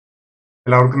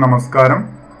എല്ലാവർക്കും നമസ്കാരം.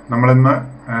 നമ്മളിന്ന്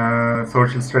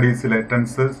social സ്റ്റഡീസിലെ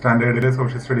 10th സ്റ്റാൻഡേർഡിലെ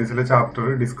social സ്റ്റഡീസിലെ chapter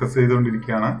discuss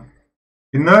ചെയ്തുകൊണ്ടിരിക്കുകയാണ്.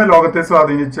 ഇന്ന് ലോകത്തെ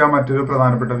സ്വാധീനിച്ച മറ്റൊരു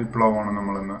പ്രധാനപ്പെട്ട വിപ്ലവമാണ്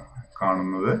നമ്മളിന്ന്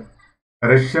കാണുന്നത്.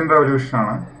 റഷ്യൻ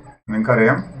റവല്യൂഷനാണ്.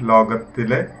 നിങ്ങൾക്കറിയാം,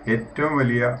 ലോകത്തിലെ ഏറ്റവും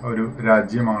വലിയ ഒരു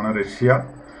രാജ്യമാണ് റഷ്യ.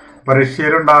 അപ്പൊ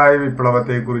റഷ്യയിലുണ്ടായ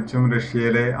വിപ്ലവത്തെക്കുറിച്ചും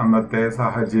റഷ്യയിലെ അന്നത്തെ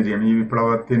സാഹചര്യം, ഈ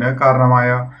വിപ്ലവത്തിന് കാരണമായ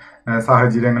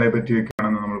സാഹചര്യങ്ങളെ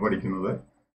പറ്റിയൊക്കെയാണ് നമ്മൾ പഠിക്കുന്നത്.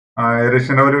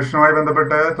 റഷ്യൻ റവല്യൂഷനുമായി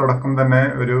ബന്ധപ്പെട്ട് തുടക്കം തന്നെ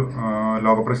ഒരു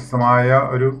ലോകപ്രശസ്തമായ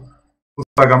ഒരു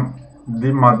പുസ്തകം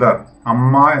ദി മദർ,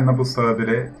 അമ്മ എന്ന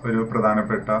പുസ്തകത്തിലെ ഒരു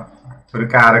പ്രധാനപ്പെട്ട ഒരു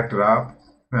ക്യാരക്ടർ, ആ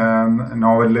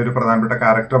നോവലിലെ ഒരു പ്രധാനപ്പെട്ട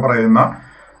ക്യാരക്ടർ പറയുന്ന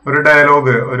ഒരു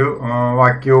ഡയലോഗ്, ഒരു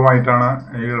വാക്യവുമായിട്ടാണ്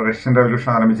ഈ റഷ്യൻ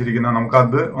റവല്യൂഷൻ ആരംഭിച്ചിരിക്കുന്നത്.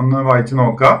 നമുക്കത് ഒന്ന് വായിച്ചു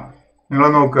നോക്കുക. നിങ്ങൾ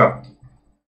നോക്കുക.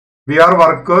 V are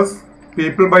workers,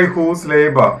 people by whose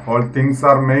labour all things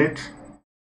are made,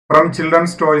 from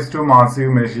children's toys to massive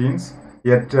machines,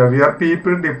 yet we are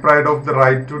people deprived of the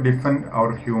right to defend our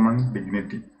human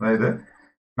dignity. അതായത്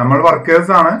നമ്മൾ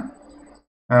workers ആണ്.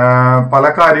 പല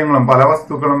കാര്യങ്ങളും, പല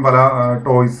വസ്തുക്കളും, പല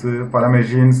toys, പല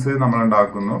machines നമ്മൾ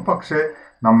ഉണ്ടാക്കുന്നു. പക്ഷെ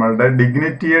നമ്മളുടെ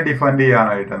ഡിഗ്നിറ്റിയെ ഡിഫെൻഡ്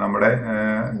ചെയ്യാനായിട്ട്, നമ്മുടെ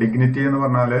ഡിഗ്നിറ്റി എന്ന്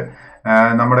പറഞ്ഞാൽ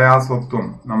നമ്മുടെ ആ സ്വത്വം,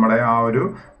 നമ്മുടെ ആ ഒരു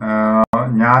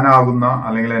ഞാനാകുന്ന,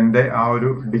 അല്ലെങ്കിൽ എൻ്റെ ആ ഒരു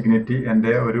ഡിഗ്നിറ്റി,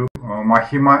 എൻ്റെ ഒരു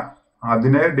മഹിമ,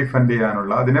 അതിനെ ഡിഫെൻഡ്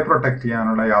ചെയ്യാനുള്ള, അതിനെ പ്രൊട്ടക്ട്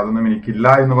ചെയ്യാനുള്ള യാതൊന്നും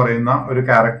എനിക്കില്ല എന്ന് പറയുന്ന ഒരു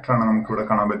ക്യാരക്ടറാണ് നമുക്കിവിടെ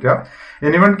കാണാൻ പറ്റുക.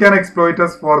 Anyone can exploit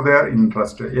us for their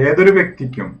interest. ഏതൊരു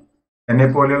വ്യക്തിക്കും എന്നെ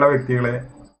പോലെയുള്ള വ്യക്തികളെ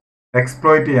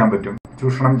എക്സ്പ്ലോയിറ്റ് ചെയ്യാൻ പറ്റും,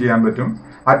 ചൂഷണം ചെയ്യാൻ പറ്റും.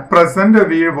 At present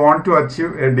V want to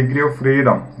achieve A degree of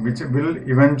freedom which will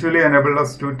eventually enable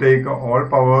us to take all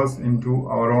powers in to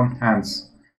our on hands.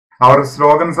 Our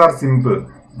slogans are simple.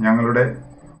 ഞങ്ങളുടെ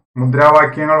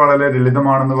മുദ്രാവാക്യങ്ങൾ വളരെ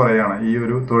ലളിതമാണെന്ന് പറയാണ് ഈ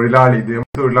ഒരു തൊഴിലാളി. ഇദ്ദേഹം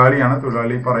തൊഴിലാളിയാണ്.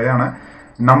 തൊഴിലാളി പറയാണ്,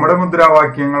 നമ്മുടെ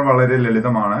മുദ്രാവാക്യങ്ങൾ വളരെ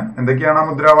ലളിതമാണ്. എന്തൊക്കെയാണ് ആ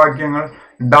മുദ്രാവാക്യങ്ങൾ?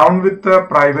 ഡൗൺ വിത്ത്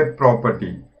പ്രൈവറ്റ്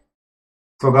പ്രോപ്പർട്ടി,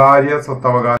 സ്വകാര്യ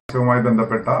സ്വത്തവകാശവുമായി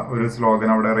ബന്ധപ്പെട്ട ഒരു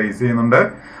സ്ലോഗൻ അവിടെ റേസ് ചെയ്യുന്നുണ്ട്.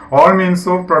 All means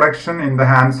of production in the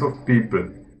hands of people,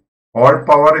 all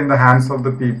power in the hands of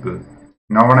the people,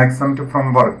 no one exempt from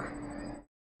work.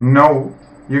 Now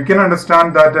you can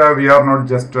understand that we are not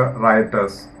just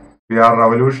writers, we are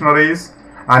revolutionaries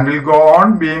and will go on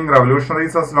being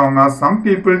revolutionaries as long as some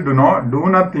people do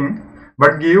nothing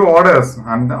but give orders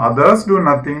and others do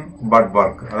nothing but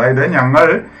work. അതായത് ഞങ്ങൾ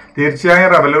തീർച്ചയായും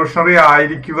revolutionary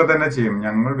ആയിരിക്കുക തന്നെ ചെയ്യും,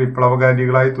 ഞങ്ങൾ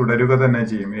വിപ്ലവകാരികളായി തുടരുക തന്നെ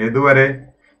ചെയ്യും. ഏതുവരെ?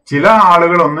 ചില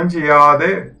ആളുകൾ ഒന്നും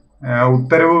ചെയ്യാതെ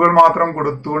ഉത്തരവുകൾ മാത്രം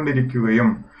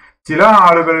കൊടുത്തുകൊണ്ടിരിക്കുകയും ചില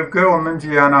ആളുകൾക്ക് ഒന്നും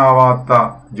ചെയ്യാനാവാത്ത,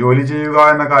 ജോലി ചെയ്യുക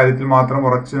എന്ന കാര്യത്തിൽ മാത്രം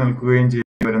ഉറച്ചു നിൽക്കുകയും ചെയ്യും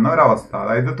വരുന്ന ഒരവസ്ഥ.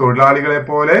 അതായത് തൊഴിലാളികളെ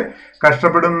പോലെ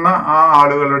കഷ്ടപ്പെടുന്ന ആ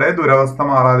ആളുകളുടെ ദുരവസ്ഥ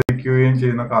മാറാതിരിക്കുകയും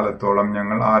ചെയ്യുന്ന കാലത്തോളം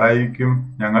ഞങ്ങൾ ആരായിരിക്കും?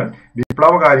 ഞങ്ങൾ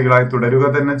വിപ്ലവകാരികളായി തുടരുക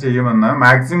തന്നെ ചെയ്യുമെന്ന്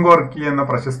മാക്സിം ഗോർക്കി എന്ന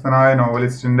പ്രശസ്തനായ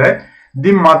നോവലിസ്റ്റിന്റെ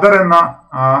ദി മദർ എന്ന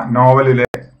ആ നോവലിലെ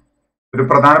ഒരു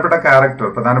പ്രധാനപ്പെട്ട ക്യാരക്ടർ,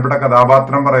 പ്രധാനപ്പെട്ട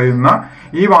കഥാപാത്രം പറയുന്ന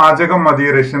ഈ വാചകം മതി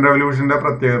റഷ്യൻ റവല്യൂഷന്റെ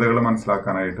പ്രത്യേകതകൾ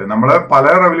മനസ്സിലാക്കാനായിട്ട്. നമ്മൾ പല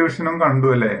റവല്യൂഷനും കണ്ടു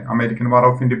അല്ലെ. അമേരിക്കൻ വാർ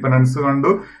ഓഫ് ഇൻഡിപെൻഡൻസ്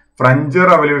കണ്ടു, ഫ്രഞ്ച്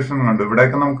റവല്യൂഷൻ കണ്ടു.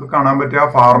 ഇവിടെയൊക്കെ നമുക്ക് കാണാൻ പറ്റിയ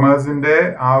ഫാർമേഴ്സിന്റെ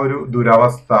ആ ഒരു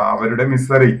ദുരവസ്ഥ, അവരുടെ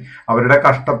മിസറി, അവരുടെ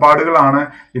കഷ്ടപ്പാടുകളാണ്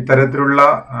ഇത്തരത്തിലുള്ള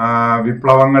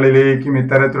വിപ്ലവങ്ങളിലേക്കും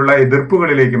ഇത്തരത്തിലുള്ള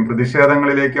എതിർപ്പുകളിലേക്കും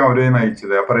പ്രതിഷേധങ്ങളിലേക്കും അവരെ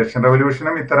നയിച്ചത്. അപ്പൊ റഷ്യൻ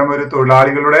റവല്യൂഷനും ഇത്തരം ഒരു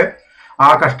തൊഴിലാളികളുടെ ആ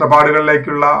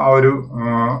കഷ്ടപ്പാടുകളിലേക്കുള്ള ആ ഒരു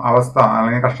അവസ്ഥ,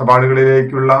 അല്ലെങ്കിൽ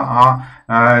കഷ്ടപ്പാടുകളിലേക്കുള്ള ആ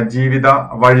ജീവിത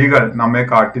വഴികൾ നമ്മെ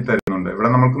കാട്ടിത്തരുന്നുണ്ട്. ഇവിടെ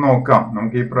നമുക്ക് നോക്കാം.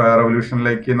 നമുക്ക് ഈ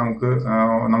റവല്യൂഷനിലേക്ക്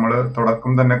നമ്മൾ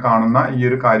തുടക്കം തന്നെ കാണുന്ന ഈ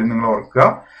ഒരു കാര്യം നിങ്ങൾ ഓർക്കുക.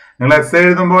 നിങ്ങൾ എസ്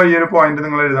എഴുതുമ്പോൾ ഈ ഒരു പോയിന്റ്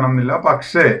നിങ്ങൾ എഴുതണം എന്നില്ല,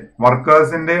 പക്ഷേ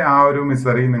വർക്കേഴ്സിന്റെ ആ ഒരു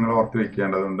മിസറി നിങ്ങൾ ഓർത്ത്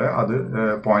വെക്കേണ്ടതുണ്ട്. അത്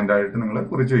പോയിന്റ് ആയിട്ട് നിങ്ങൾ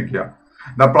കുറിച്ച് വെക്കുക.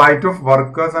 The plight of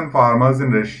workers and farmers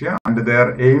in Russia and their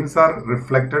aims are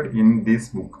reflected in this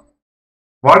book.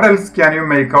 What else can you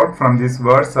make out from these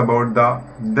words about the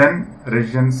then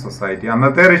Russian society?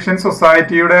 അന്നത്തെ Russian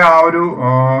സൊസൈറ്റിയുടെ ആ ഒരു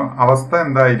അവസ്ഥ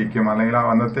എന്തായിരിക്കും, അല്ലെങ്കിൽ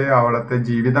അന്നത്തെ അവിടുത്തെ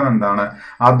ജീവിതം എന്താണ്,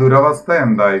 ആ ദുരവസ്ഥ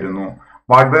എന്തായിരുന്നു?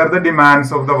 What were the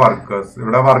demands of the workers?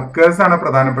 ഇവിടെ വർക്കേഴ്സ് ആണ്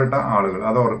പ്രധാനപ്പെട്ട ആളുകൾ,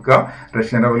 അത് ഓർക്കുക.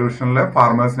 റഷ്യൻ റവല്യൂഷനിലെ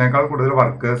ഫാർമേഴ്സിനേക്കാൾ കൂടുതൽ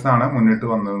വർക്കേഴ്സ് ആണ് മുന്നിട്ട്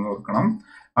വന്നതെന്ന് ഓർക്കണം.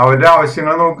 അവരുടെ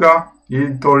ആവശ്യങ്ങൾ നോക്കുക. ഈ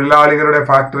തൊഴിലാളികളുടെ,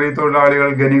 ഫാക്ടറി തൊഴിലാളികൾ,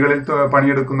 ഖനികളിൽ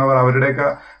പണിയെടുക്കുന്നവർ, അവരുടെയൊക്കെ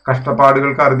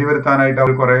കഷ്ടപ്പാടുകൾക്ക് അറുതി വരുത്താനായിട്ട്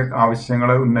അവർ കുറെ ആവശ്യങ്ങൾ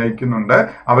ഉന്നയിക്കുന്നുണ്ട്.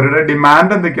 അവരുടെ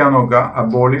ഡിമാൻഡ് എന്തൊക്കെയാന്ന് നോക്കുക.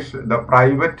 Abolish the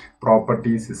private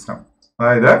property system,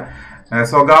 അതായത്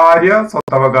സ്വകാര്യ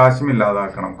സ്വത്തവകാശം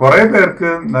ഇല്ലാതാക്കണം. കുറെ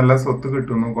പേർക്ക് നല്ല സ്വത്ത്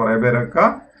കിട്ടുന്നു, കുറെ പേരൊക്കെ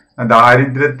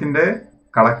ദാരിദ്ര്യത്തിന്റെ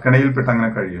കടക്കണിയിൽപ്പെട്ട് അങ്ങനെ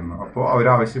കഴിയുന്നു. അപ്പോൾ അവർ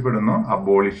ആവശ്യപ്പെടുന്നു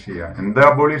അബോളിഷ് ചെയ്യുക. എന്ത്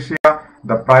അബോളിഷ് ചെയ്യുക?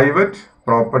 The private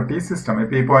property system.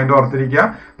 ഇപ്പൊ ഈ പോയിന്റ് ഓർത്തിരിക്കുക.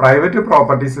 പ്രൈവറ്റ്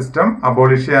പ്രോപ്പർട്ടി സിസ്റ്റം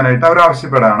അബോളിഷ് ചെയ്യാനായിട്ട് അവർ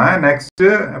ആവശ്യപ്പെടാണ്. നെക്സ്റ്റ്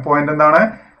പോയിന്റ് എന്താണ്?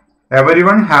 Every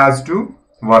one has to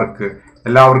work.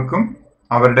 എല്ലാവർക്കും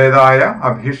അവരുടേതായ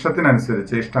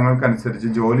അഭീഷ്ടത്തിനനുസരിച്ച്, ഇഷ്ടങ്ങൾക്കനുസരിച്ച്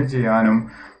ജോലി ചെയ്യാനും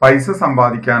പൈസ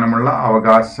സമ്പാദിക്കാനുമുള്ള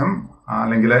അവകാശം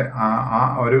അല്ലെങ്കിൽ ആ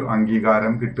ഒരു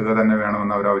അംഗീകാരം കിട്ടുക തന്നെ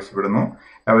വേണമെന്ന് അവർ ആവശ്യപ്പെടുന്നു.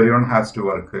 Every one has to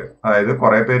work. അതായത്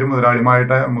കുറെ പേര്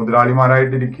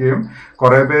മുതലാളിമാരായിട്ടിരിക്കുകയും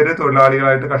കുറെ പേര്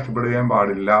തൊഴിലാളികളായിട്ട് കഷ്ടപ്പെടുകയും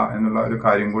പാടില്ല എന്നുള്ള ഒരു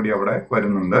കാര്യം കൂടി അവിടെ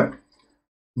വരുന്നുണ്ട്.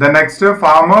 The next,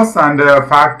 farmers and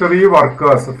factory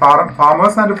workers.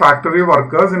 Farmers and factory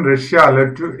workers in Russia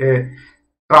led to a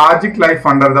tragic life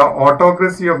under the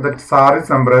autocracy of the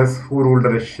Tsarist emperors who ruled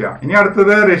Russia. ഇനി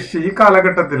അടുത്തത് റഷ്യ ഈ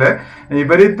കാലഘട്ടത്തില്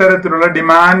ഇവർ ഇത്തരത്തിലുള്ള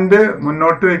ഡിമാൻഡ്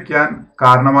മുന്നോട്ട് വെക്കാൻ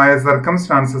കാരണമായ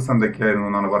സർക്കംസ്റ്റാൻസസ് എന്തൊക്കെയായിരുന്നു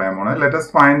എന്നാണ് പറയാൻ പോണത്. Let us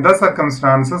find the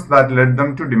circumstances that led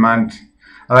them to demand.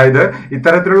 അതായത്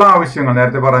ഇത്തരത്തിലുള്ള ആവശ്യങ്ങൾ,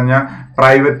 നേരത്തെ പറഞ്ഞ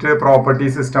പ്രൈവറ്റ് പ്രോപ്പർട്ടി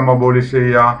സിസ്റ്റം അബോളിഷ്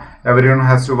ചെയ്യുക, every one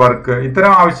has to work,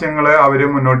 ഇത്തരം ആവശ്യങ്ങൾ അവർ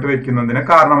മുന്നോട്ട് വെക്കുന്നതിന്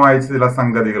കാരണമായ ചില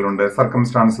സംഗതികളുണ്ട്,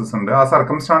 സർക്കംസ്റ്റാൻസസ് ഉണ്ട്. ആ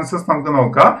സർക്കംസ്റ്റാൻസസ് നമുക്ക്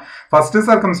നോക്കാം. ഫസ്റ്റ്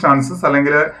സർക്കംസ്റ്റാൻസസ്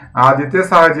അല്ലെങ്കിൽ ആദ്യത്തെ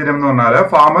സാഹചര്യം എന്ന് പറഞ്ഞാൽ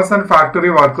farmers and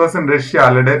factory workers in Russia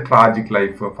lead A tragic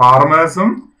life.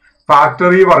 ഫാർമേഴ്സും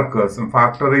factory വർക്കേഴ്സും,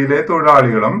 ഫാക്ടറിയിലെ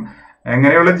തൊഴിലാളികളും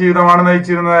എങ്ങനെയുള്ള ജീവിതമാണ്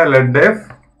നയിച്ചിരുന്നത്? Lead A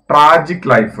tragic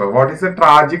life. What is A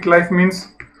tragic life means?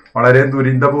 വളരെ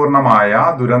ദുരിതപൂർണമായ,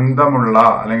 ദുരന്തമുള്ള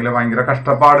അല്ലെങ്കിൽ ഭയങ്കര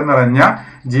കഷ്ടപ്പാട് നിറഞ്ഞ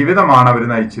ജീവിതമാണ് അവർ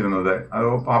നയിച്ചിരുന്നത്. അത്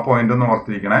ആ പോയിന്റ് ഒന്ന്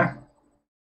ഓർത്തിരിക്കണേ.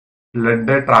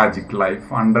 Lead A tragic life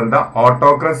under the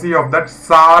autocracy of the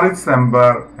സാറിസ്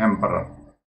emperor.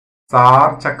 Sir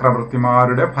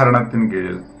ചക്രവർത്തിമാരുടെ ഭരണത്തിന്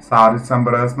കീഴിൽ. സാറിസ്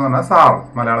എംപറേഴ്സ് എന്ന് പറഞ്ഞാൽ സാർ,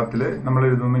 മലയാളത്തിൽ നമ്മൾ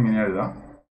എഴുതുമ്പോൾ ഇങ്ങനെ എഴുതാം,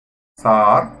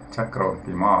 സാർ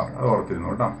ചക്രവർത്തിമാർ. അത്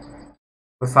ഓർത്തിരുന്നു കേട്ടോ.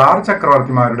 സാർ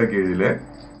ചക്രവർത്തിമാരുടെ കീഴില്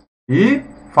ഈ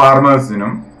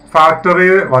ഫാർമേഴ്സിനും ഫാക്ടറി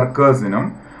വർക്കേഴ്സിനും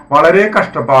വളരെ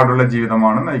കഷ്ടപ്പാടുള്ള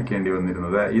ജീവിതമാണ് നയിക്കേണ്ടി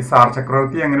വന്നിരുന്നത്. ഈ സാർ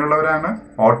ചക്രവർത്തി എങ്ങനെയുള്ളവരാണ്?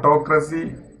 ഓട്ടോക്രസി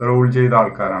റൂൾ ചെയ്ത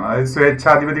ആൾക്കാരാണ്. അതായത്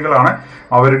സ്വേച്ഛാധിപതികളാണ്.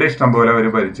 അവരുടെ ഇഷ്ടം പോലെ അവർ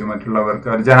ഭരിച്ചു. മറ്റുള്ളവർക്ക്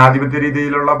ഒരു ജനാധിപത്യ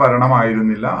രീതിയിലുള്ള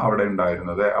ഭരണമായിരുന്നില്ല അവിടെ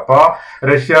ഉണ്ടായിരുന്നത്. അപ്പൊ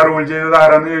റഷ്യ റൂൾ ചെയ്തത്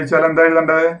ആരാന്ന് ചോദിച്ചാൽ എന്താ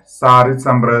എഴുതേണ്ടത്? സാറിസ്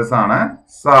എംപറേഴ്സ് ആണ്.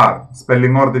 സാർ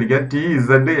സ്പെല്ലിംഗ് ഓർത്തിരിക്കുക,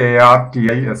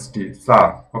 TZARTIST, sir.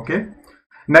 Okay.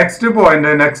 Next point,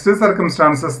 next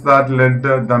circumstances that led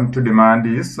them to demand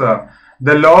is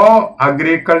the low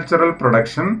agricultural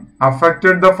production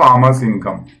affected the farmers'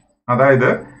 income. അതായത്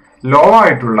ലോ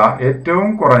ആയിട്ടുള്ള ഏറ്റവും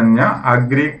കുറഞ്ഞ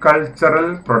അഗ്രികൾച്ചറൽ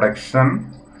പ്രൊഡക്ഷൻ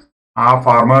ആ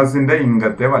ഫാർമേഴ്സിന്റെ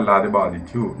ഇൻകത്തെ വല്ലാതെ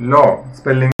ബാധിച്ചു. ലോ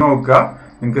സ്പെല്ലിംഗ് നോക്കുക,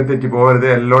 നിങ്ങൾക്ക് തെറ്റിപ്പോകരുത്.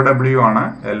 LOW ആണ്.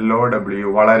 LOW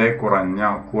വളരെ കുറഞ്ഞ,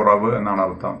 കുറവ് എന്നാണ്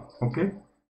അർത്ഥം. ഓക്കെ.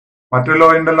 മറ്റൊരു ലോ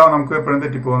ഉണ്ടല്ലോ, നമുക്ക് എപ്പോഴും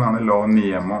തെറ്റിപ്പോകുന്നതാണ് ലോ,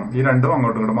 നിയമം. ഈ രണ്ടും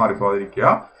അങ്ങോട്ടും ഇങ്ങോട്ടും മാറിപ്പോകാതിരിക്കുക.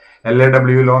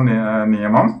 LAW ലോ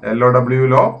നിയമം, LOW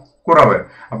ലോ കുറവ്.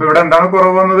 അപ്പൊ ഇവിടെ എന്താണ്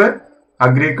കുറവ് വന്നത്?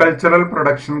 അഗ്രികൾച്ചറൽ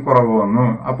പ്രൊഡക്ഷൻ കുറവ് വന്നു.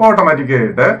 അപ്പൊ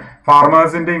ഓട്ടോമാറ്റിക്കായിട്ട്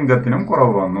ഫാർമേഴ്സിന്റെ ഇൻകത്തിനും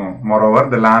കുറവ് വന്നു. Moreover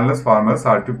the landless farmers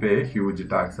R to pay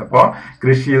huge tax. അപ്പൊ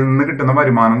കൃഷിയിൽ നിന്ന് കിട്ടുന്ന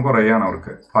വരുമാനം കുറയാണ്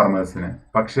അവർക്ക്, ഫാർമേഴ്സിന്.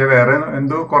 പക്ഷെ വേറെ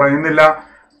എന്തു കുറയുന്നില്ല?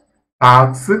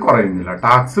 ടാക്സ് കുറയുന്നില്ല.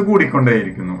 ടാക്സ്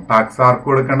കൂടിക്കൊണ്ടേയിരിക്കുന്നു. ടാക്സ് ആർക്ക്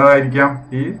കൊടുക്കേണ്ടതായിരിക്കാം?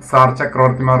 ഈ സാർ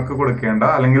ചക്രവർത്തിമാർക്ക് കൊടുക്കേണ്ട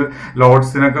അല്ലെങ്കിൽ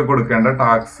ലോർഡ്സിനൊക്കെ കൊടുക്കേണ്ട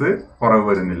ടാക്സ് കുറവ്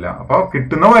വരുന്നില്ല. അപ്പൊ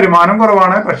കിട്ടുന്ന വരുമാനം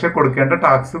കുറവാണ്, പക്ഷെ കൊടുക്കേണ്ട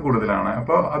ടാക്സ് കൂടുതലാണ്.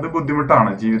 അപ്പൊ അത്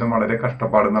ബുദ്ധിമുട്ടാണ്. ജീവിതം വളരെ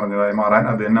കഷ്ടപ്പാട് നിറഞ്ഞതായി മാറാൻ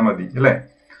അത് തന്നെ മതി, അല്ലെ?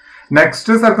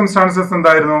 നെക്സ്റ്റ് സർക്കംസ്റ്റാൻസസ്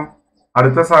എന്തായിരുന്നു?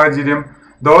 അടുത്ത സാഹചര്യം,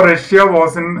 ദോ Russia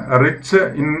was in rich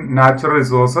in natural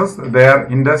resources, there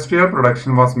industrial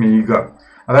production was meagre.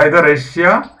 അതായത്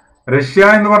റഷ്യ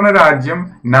എന്ന് പറഞ്ഞ രാജ്യം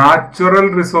നാച്ചുറൽ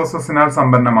റിസോഴ്സസിനാൽ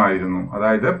സമ്പന്നമായിരുന്നു.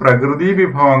 അതായത് പ്രകൃതി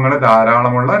വിഭവങ്ങൾ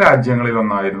ധാരാളമുള്ള രാജ്യങ്ങളിൽ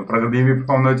ഒന്നായിരുന്നു. പ്രകൃതി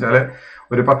വിഭവം എന്ന് വെച്ചാൽ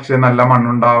ഒരു പക്ഷേ നല്ല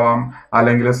മണ്ണുണ്ടാവാം,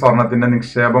 അല്ലെങ്കിൽ സ്വർണത്തിന്റെ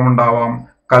നിക്ഷേപം ഉണ്ടാവാം,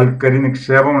 കൽക്കരി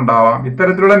നിക്ഷേപം ഉണ്ടാവാം.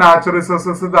 ഇത്തരത്തിലുള്ള നാച്ചുറൽ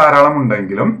റിസോഴ്സസ് ധാരാളം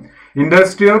ഉണ്ടെങ്കിലും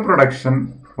ഇൻഡസ്ട്രിയൽ പ്രൊഡക്ഷൻ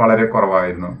വളരെ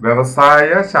കുറവായിരുന്നു.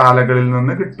 വ്യവസായശാലകളിൽ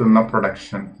നിന്ന് കിട്ടുന്ന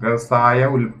പ്രൊഡക്ഷൻ, വ്യവസായ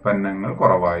ഉൽപ്പന്നങ്ങൾ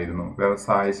കുറവായിരുന്നു.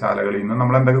 വ്യവസായശാലകളിൽ നിന്ന്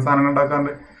നമ്മൾ എന്തൊക്കെ സാധനങ്ങൾ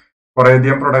ഉണ്ടാക്കാറുണ്ട്?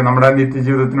 കുറേയധികം പ്രൊഡക്റ്റ്, നമ്മുടെ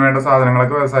നിത്യജീവിതത്തിന് വേണ്ട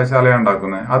സാധനങ്ങളൊക്കെ വ്യവസായശാല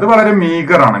ഉണ്ടാക്കുന്നത്. അത് വളരെ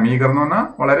മീഗറാണ്. മീഗർ എന്ന് പറഞ്ഞാൽ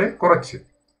വളരെ കുറച്ച്.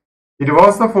 It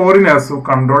was the foreigners who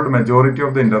controlled majority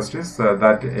of the industries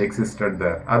that existed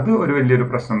there. അത് ഒരു വലിയൊരു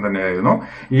പ്രശ്നം തന്നെയായിരുന്നു.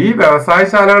 ഈ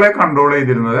വ്യവസായശാലകളെ കൺട്രോൾ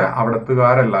ചെയ്തിരുന്നത്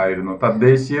അവിടത്തുകാരല്ലായിരുന്നു,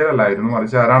 തദ്ദേശീയരല്ലായിരുന്നു,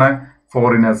 മറിച്ച് ആരാണ്?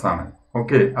 ഫോറിനേഴ്സ് ആണ്.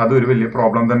 ഓക്കെ. അതൊരു വലിയ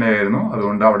പ്രോബ്ലം തന്നെയായിരുന്നു.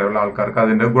 അതുകൊണ്ട് അവിടെയുള്ള ആൾക്കാർക്ക്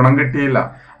അതിന്റെ ഗുണം കിട്ടിയില്ല.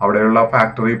 അവിടെയുള്ള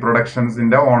ഫാക്ടറി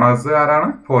പ്രൊഡക്ഷൻസിന്റെ ഓണേഴ്സ് ആരാണ്?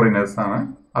 ഫോറിനേഴ്സ് ആണ്.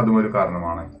 അതും ഒരു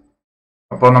കാരണമാണ്.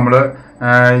 അപ്പോൾ നമ്മൾ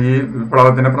ഈ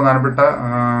വിപ്ലവത്തിന്റെ പ്രധാനപ്പെട്ട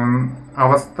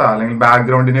അവസ്ഥ അല്ലെങ്കിൽ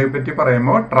ബാക്ക്ഗ്രൗണ്ടിനെ പറ്റി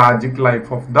പറയുമ്പോൾ tragic life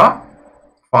of the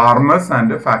farmers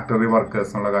and factory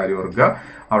workers എന്നുള്ള കാര്യം ഓർക്കുക.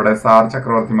 അവിടെ സാർ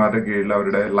ചക്രവർത്തിമാരുടെ കീഴിൽ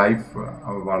അവരുടെ ലൈഫ്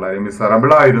വളരെ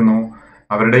മിസറബിൾ ആയിരുന്നു.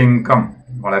 അവരുടെ ഇൻകം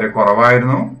വളരെ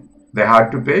കുറവായിരുന്നു. They had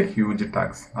to pay huge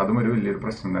tax. അതും ഒരു വലിയൊരു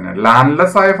പ്രശ്നം തന്നെയാണ്.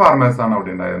 ലാൻഡ്ലെസ് ആയ ഫാർമേഴ്സ് ആണ്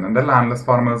അവിടെ ഉണ്ടായിരുന്നത്. എന്താ ലാൻഡ്ലെസ്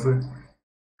ഫാർമേഴ്സ്?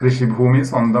 കൃഷിഭൂമി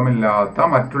സ്വന്തമില്ലാത്ത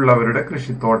മറ്റുള്ളവരുടെ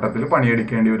കൃഷിത്തോട്ടത്തിൽ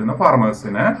പണിയെടുക്കേണ്ടി വരുന്ന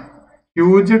ഫാർമേഴ്സിന്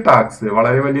ഹ്യൂജ് ടാക്സ്,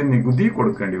 വളരെ വലിയ നികുതി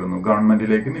കൊടുക്കേണ്ടി വന്നു,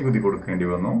 ഗവൺമെന്റിലേക്ക് നികുതി കൊടുക്കേണ്ടി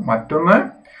വന്നു. മറ്റൊന്ന്,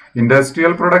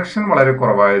 ഇൻഡസ്ട്രിയൽ പ്രൊഡക്ഷൻ വളരെ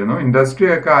കുറവായിരുന്നു. ഇൻഡസ്ട്രി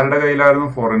ഒക്കെ ആരുടെ കയ്യിലായിരുന്നു?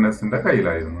 ഫോറിനേഴ്സിന്റെ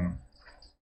കയ്യിലായിരുന്നു.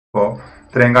 അപ്പോ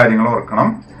ഇത്രയും കാര്യങ്ങൾ ഓർക്കണം.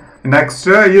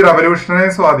 നെക്സ്റ്റ്, ഈ റവല്യൂഷനെ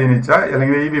സ്വാധീനിച്ച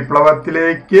അല്ലെങ്കിൽ ഈ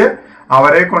വിപ്ലവത്തിലേക്ക്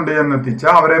അവരെ കൊണ്ടുചെന്നെത്തിച്ച,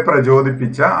 അവരെ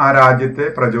പ്രചോദിപ്പിച്ച, ആ രാജ്യത്തെ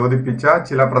പ്രചോദിപ്പിച്ച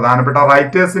ചില പ്രധാനപ്പെട്ട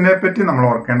റൈറ്റേഴ്സിനെ പറ്റി നമ്മൾ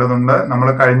ഓർക്കേണ്ടതുണ്ട്. നമ്മൾ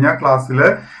കഴിഞ്ഞ ക്ലാസ്സിൽ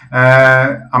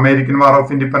അമേരിക്കൻ വാർ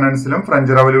ഓഫ് ഇൻഡിപെൻഡൻസിലും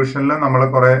ഫ്രഞ്ച് റവല്യൂഷനിലും നമ്മൾ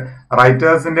കുറെ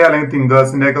റൈറ്റേഴ്സിന്റെ അല്ലെങ്കിൽ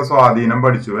തിങ്കേഴ്സിന്റെ ഒക്കെ സ്വാധീനം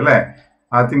പഠിച്ചു അല്ലെ.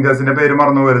 ആ തിങ്കേഴ്സിന്റെ പേര്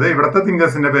മറന്നു പോകരുത്. ഇവിടുത്തെ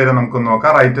തിങ്കേഴ്സിന്റെ പേര് നമുക്ക്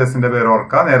നോക്കാം. റൈറ്റേഴ്സിന്റെ പേര്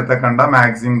ഓർക്കാം. നേരത്തെ കണ്ട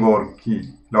മാക്സിം ഗോർക്കി,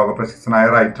 ലോകപ്രശസ്തനായ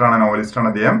റൈറ്ററാണ്, നോവലിസ്റ്റാണ്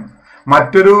അദ്ദേഹം.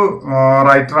 മറ്റൊരു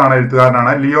റൈറ്ററാണ്,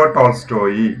 എഴുത്തുകാരനാണ് Leo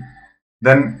Tolstoy.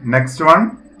 Then next one,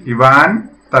 Ivan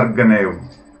Turgenev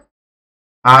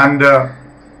and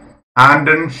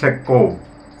Anton Chekhov.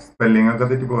 Spelling ഒക്കെ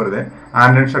തെറ്റി പോകരുത്.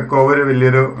 ആന്റൺ ഷെക്കോവ് ഒരു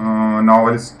വലിയൊരു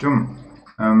നോവലിസ്റ്റും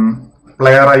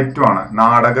പ്ലേ റൈറ്റും ആണ്,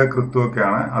 നാടകകൃത്തും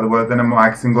ഒക്കെയാണ്. അതുപോലെ തന്നെ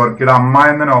മാക്സിം ഗോർക്കിയുടെ അമ്മ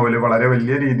എന്ന നോവല് വളരെ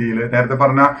വലിയ രീതിയിൽ നേരത്തെ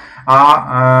പറഞ്ഞ ആ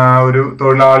ഒരു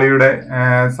തൊഴിലാളിയുടെ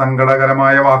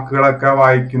സങ്കടകരമായ വാക്കുകളൊക്കെ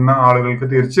വായിക്കുന്ന ആളുകൾക്ക്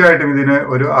തീർച്ചയായിട്ടും ഇതിന്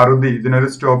ഒരു അറുതി, ഇതിനൊരു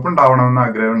സ്റ്റോപ്പ് ഉണ്ടാവണമെന്ന്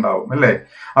ആഗ്രഹം ഉണ്ടാവും അല്ലെ.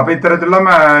 അപ്പൊ ഇത്തരത്തിലുള്ള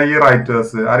ഈ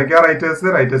റൈറ്റേഴ്സ് ആരൊക്കെയാ?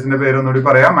 റൈറ്റേഴ്സിന്റെ പേര് ഒന്നുകൂടി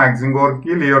പറയാം. Maxim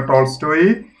Gorky, Leo Tolstoy,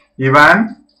 Ivan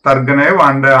ടർഗനേവ്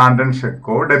and Anton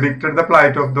ഷെക്കോവ് depicted the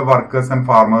plight of the workers and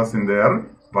farmers in their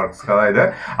works. അതായത്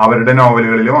അവരുടെ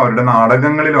നോവലുകളിലും അവരുടെ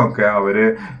നാടകങ്ങളിലും ഒക്കെ അവര്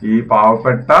ഈ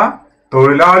പാവപ്പെട്ട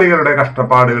തൊഴിലാളികളുടെ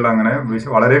കഷ്ടപ്പാടുകൾ അങ്ങനെ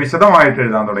വളരെ വിശദമായിട്ട്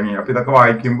എഴുതാൻ തുടങ്ങി. അപ്പൊ ഇതൊക്കെ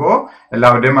വായിക്കുമ്പോൾ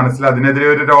എല്ലാവരുടെയും മനസ്സിൽ അതിനെതിരെ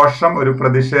ഒരു രോഷം, ഒരു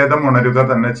പ്രതിഷേധം ഉണരുക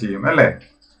തന്നെ ചെയ്യും അല്ലെ.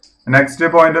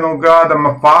 നെക്സ്റ്റ് പോയിന്റ്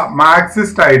നോക്കുക,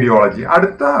 മാർക്സിസ്റ്റ് ഐഡിയോളജി.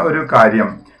 അടുത്ത ഒരു കാര്യം,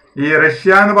 ഈ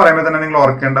റഷ്യ എന്ന് പറയുമ്പോൾ തന്നെ നിങ്ങൾ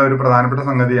ഓർക്കേണ്ട ഒരു പ്രധാനപ്പെട്ട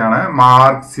സംഗതിയാണ്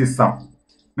മാർക്സിസം.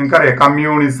 നിങ്ങൾക്കറിയാം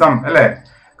കമ്മ്യൂണിസം അല്ലെ.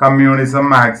 കമ്മ്യൂണിസം,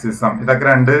 മാർക്സിസം, ഇതൊക്കെ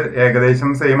രണ്ട് ഏകദേശം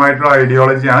സെയിം ആയിട്ടുള്ള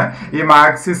ഐഡിയോളജിയാണ്. ഈ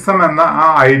മാർക്സിസം എന്ന ആ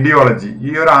ഐഡിയോളജി,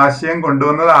 ഈ ഒരു ആശയം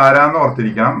കൊണ്ടുവന്നത് ആരാന്ന്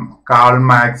ഓർത്തിരിക്കണം. Karl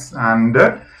Marx and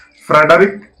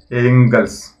Frederick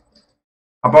Engels.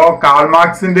 അപ്പോ കാൾ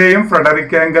മാർക്സിന്റെയും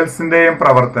ഫ്രെഡറിക് ഏംഗൽസിന്റെയും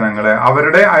പ്രവർത്തനങ്ങള്,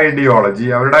 അവരുടെ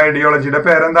ഐഡിയോളജിയുടെ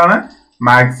പേരെന്താണ്?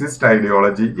 Marxist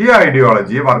ideology. ഈ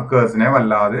ഐഡിയോളജി വർക്കേഴ്സിനെ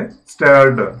വല്ലാതെ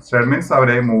സ്റ്റേർഡ് മീൻസ്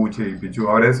അവരെ മൂവ് ചെയ്യിപ്പിച്ചു,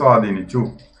 അവരെ സ്വാധീനിച്ചു.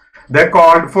 They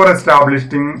called for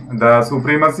establishing the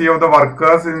supremacy of the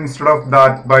workers instead of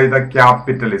that by the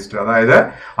capitalist. അതായത്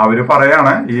അവര്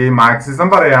പറയാണ്, ഈ മാർക്സിസം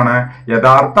പറയാണ്,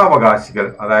 യഥാർത്ഥ അവകാശികൾ,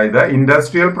 അതായത്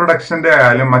ഇൻഡസ്ട്രിയൽ പ്രൊഡക്ഷന്റെ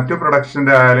ആയാലും മറ്റു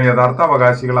പ്രൊഡക്ഷന്റെ ആയാലും യഥാർത്ഥ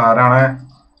അവകാശികൾ ആരാണ്?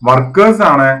 വർക്കേഴ്സ്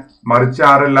ആണ്. മറിച്ച്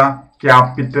ആരല്ല?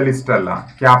 ക്യാപിറ്റലിസ്റ്റ് അല്ല.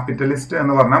 ക്യാപിറ്റലിസ്റ്റ്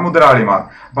എന്ന് പറഞ്ഞാൽ മുതലാളിമാർ.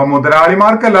 അപ്പൊ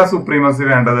മുതലാളിമാർക്കല്ല സുപ്രീമസി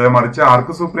വേണ്ടത്, മറിച്ച്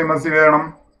ആർക്ക് സുപ്രീമസി വേണം?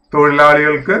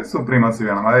 തൊഴിലാളികൾക്ക് സുപ്രീമസി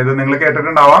വേണം. അതായത് നിങ്ങൾ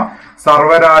കേട്ടിട്ടുണ്ടാവാം,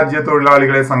 സർവ്വരാജ്യ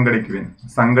തൊഴിലാളികളെ സംഘടിക്കുവിൻ,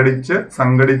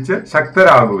 സംഘടിച്ച്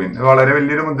ശക്തരാകുവിൻ. വളരെ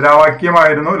വലിയൊരു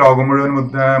മുദ്രാവാക്യമായിരുന്നു, ലോകം മുഴുവൻ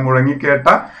മുഴങ്ങിക്കേട്ട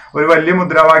ഒരു വലിയ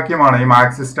മുദ്രാവാക്യമാണ്. ഈ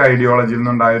മാർക്സിസ്റ്റ് ഐഡിയോളജിയിൽ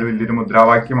നിന്നുണ്ടായ ഒരു വലിയൊരു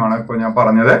മുദ്രാവാക്യമാണ് ഇപ്പോൾ ഞാൻ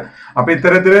പറഞ്ഞത്. അപ്പൊ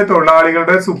ഇത്തരത്തില്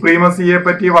തൊഴിലാളികളുടെ സുപ്രീമസിയെ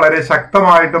പറ്റി വളരെ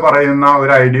ശക്തമായിട്ട് പറയുന്ന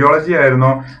ഒരു ഐഡിയോളജി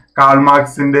ആയിരുന്നു call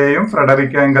മാർക്സിന്റെയും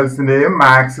Frederick ഏംഗൽസിന്റെയും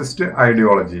Marxist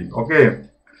ideology. Okay,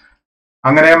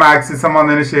 അങ്ങനെ മാർക്സിസം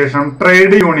വന്നതിന് ശേഷം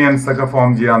ട്രേഡ് യൂണിയൻസ് ഒക്കെ ഫോം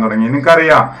ചെയ്യാൻ തുടങ്ങി.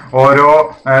 നിങ്ങൾക്കറിയാം, ഓരോ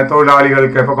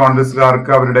തൊഴിലാളികൾക്ക്, ഇപ്പൊ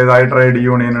കോൺഗ്രസ്സുകാർക്ക് അവരുടേതായ ട്രേഡ്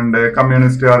യൂണിയൻ ഉണ്ട്,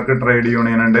 കമ്മ്യൂണിസ്റ്റുകാർക്ക് ട്രേഡ്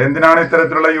യൂണിയൻ ഉണ്ട്. എന്തിനാണ്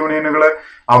ഇത്തരത്തിലുള്ള യൂണിയനുകൾ?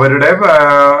 അവരുടെ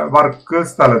വർക്ക്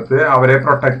സ്ഥലത്ത് അവരെ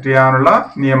പ്രൊട്ടക്ട് ചെയ്യാനുള്ള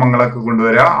നിയമങ്ങളൊക്കെ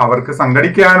കൊണ്ടുവരിക, അവർക്ക്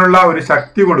സംഘടിക്കാനുള്ള ഒരു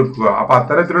ശക്തി കൊടുക്കുക. അപ്പൊ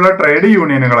അത്തരത്തിലുള്ള ട്രേഡ്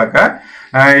യൂണിയനുകളൊക്കെ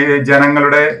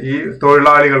ജനങ്ങളുടെ, ഈ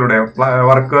തൊഴിലാളികളുടെ,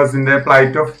 വർക്കേഴ്സിന്റെ,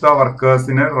 പ്ലൈറ്റ് ഓഫ് ദ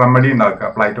വർക്കേഴ്സിന് റെമഡി ഉണ്ടാക്കുക.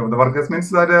 Plight of the workers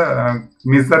means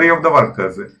misery of the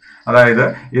workers. അതായത്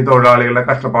ഈ തൊഴിലാളികളുടെ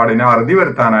കഷ്ടപ്പാടിനെ അറുതി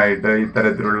വരുത്താനായിട്ട്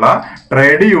ഇത്തരത്തിലുള്ള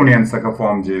ട്രേഡ് യൂണിയൻസ് ഒക്കെ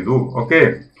ഫോം ചെയ്തു. Okay,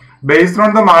 based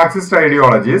on the Marxist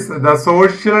ideologies, the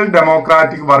Social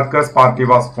Democratic Workers Party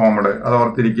was formed. അത്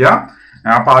ഓർത്തിരിക്കുക.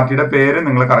 ആ പാർട്ടിയുടെ പേര്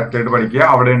നിങ്ങൾ കറക്റ്റ് ആയിട്ട് പഠിക്കുക.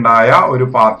 അവിടെ ഉണ്ടായ ഒരു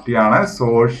പാർട്ടിയാണ്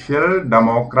സോഷ്യൽ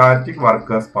ഡെമോക്രാറ്റിക്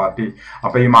വർക്കേഴ്സ് പാർട്ടി.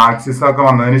 അപ്പൊ ഈ മാർക്സിസം ഒക്കെ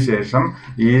വന്നതിന് ശേഷം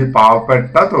ഈ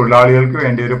പാവപ്പെട്ട തൊഴിലാളികൾക്ക്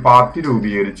വേണ്ടി ഒരു പാർട്ടി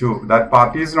രൂപീകരിച്ചു. That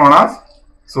party is known as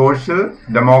social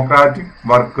democratic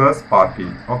workers party.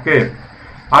 Okay,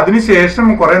 അതിനുശേഷം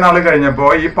കുറെ നാൾ കഴിഞ്ഞപ്പോ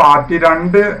ഈ പാർട്ടി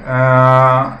രണ്ട്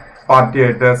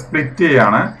പാർട്ടിയായിട്ട് സ്പ്ലിറ്റ്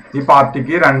ചെയ്യാണ്. ഈ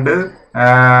പാർട്ടിക്ക് രണ്ട്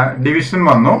ഡിവിഷൻ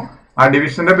വന്നു. ആ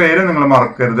ഡിവിഷന്റെ പേര് നിങ്ങൾ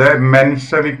മറക്കരുത്,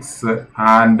 മെൻഷവിക്സ്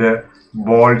ആൻഡ്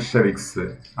ബോൾഷെവിക്സ്.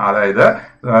 അതായത്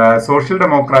സോഷ്യൽ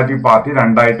ഡെമോക്രാറ്റിക് പാർട്ടി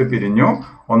രണ്ടായിട്ട് പിരിഞ്ഞു.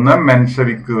 ഒന്ന്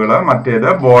മെൻഷവിക്കുകള്, മറ്റേത്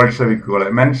ബോൾഷെവിക്കുകള്.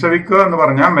 മെൻഷവിക്ക് എന്ന്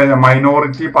പറഞ്ഞാൽ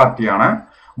മൈനോറിറ്റി പാർട്ടിയാണ്.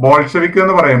 ബോൾഷെവിക്ക്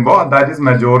എന്ന് പറയുമ്പോൾ ദാറ്റ് ഈസ്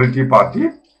മെജോറിറ്റി പാർട്ടി.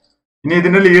 ഇനി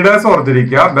ഇതിന്റെ ലീഡേഴ്സ്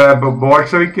ഓർത്തിരിക്കുക.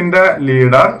 ബോൾഷെവിക്കിന്റെ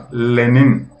leader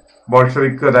Lenin,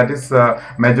 Bolshevik that is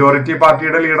majority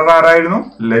പാർട്ടിയുടെ ലീഡർ ആരായിരുന്നു?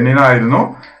 ലെനിൻ ആയിരുന്നു.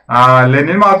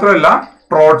 ലെനിൻ മാത്രമല്ല,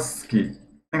 ട്രോട്സ്കി.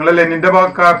 നിങ്ങൾ ലെനിന്റെ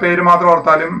പേര് മാത്രം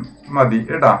ഓർത്താലും മതി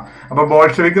കേട്ടാ. അപ്പൊ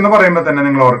ബോൾഷെവിക് എന്ന് പറയുമ്പോൾ തന്നെ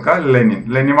നിങ്ങൾ ഓർക്കുക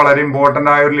ലെനിൻ വളരെ ഇമ്പോർട്ടന്റ്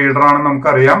ആയ ഒരു ലീഡർ ആണെന്ന്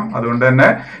നമുക്കറിയാം. അതുകൊണ്ട് തന്നെ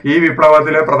ഈ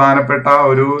വിപ്ലവത്തിലെ പ്രധാനപ്പെട്ട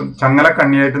ഒരു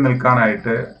ചങ്ങലക്കണ്ണിയായിട്ട്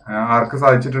നിൽക്കാനായിട്ട് ആർക്ക്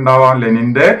സാധിച്ചിട്ടുണ്ടാവാം?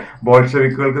 ലെനിന്റെ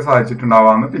ബോൾഷെവിക്കുകൾക്ക്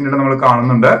സാധിച്ചിട്ടുണ്ടാവാന്ന് പിന്നീട് നമ്മൾ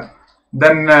കാണുന്നുണ്ട്.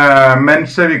 Then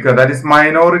Menshevik that is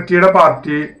മൈനോറിറ്റിയുടെ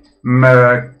party,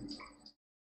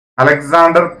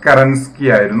 Alexander Kerensky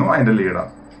ആയിരുന്നു അതിന്റെ ലീഡർ.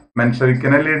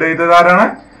 മെൻഷെവിക്കിനെ ലീഡ് ചെയ്തത് ആരാണ്?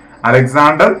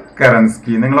 Alexander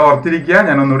Kerensky. നിങ്ങൾ ഓർത്തിരിക്കുക,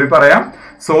 ഞാൻ ഒന്നുകൂടി പറയാം.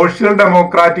 സോഷ്യൽ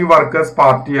ഡെമോക്രാറ്റിക് വർക്കേഴ്സ്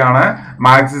പാർട്ടിയാണ്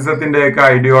മാർക്സിസത്തിന്റെയൊക്കെ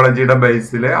ഐഡിയോളജിയുടെ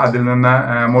ബേസിൽ അതിൽ നിന്ന്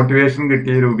മോട്ടിവേഷൻ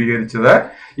കിട്ടി രൂപീകരിച്ചത്.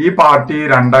 ഈ പാർട്ടി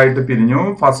രണ്ടായിട്ട് പിരിഞ്ഞു.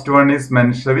 First one is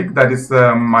Menshevik that is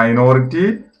minority,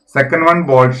 second one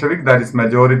Bolshevik that is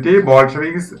majority.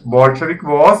 Bolshevik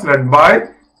was led by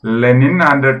Lenin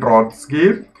and Trotsky.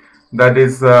 That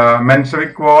is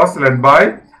Menshevik was led by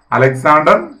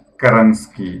Alexander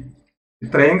Kerensky.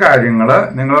 ഇത്രയും കാര്യങ്ങൾ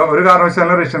നിങ്ങൾ ഒരു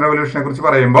കാരണവശാലും റഷ്യൻ റെവല്യൂഷനെ കുറിച്ച്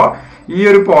പറയുമ്പോൾ ഈ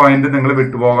ഒരു പോയിന്റ് നിങ്ങൾ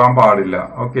വിട്ടുപോകാൻ പാടില്ല.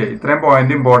 ഓക്കെ, ഇത്രയും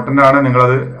പോയിന്റ് ഇമ്പോർട്ടന്റ് ആണ്.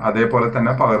 നിങ്ങളത് അതേപോലെ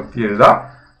തന്നെ പകർത്തി എഴുതാം.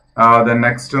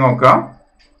 നെക്സ്റ്റ് നോക്കാം.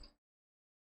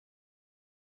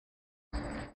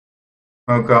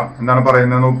 എന്താണ്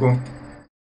പറയുന്നത് നോക്കൂ.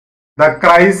 The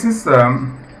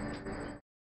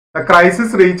crisis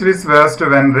reached its worst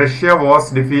when Russia was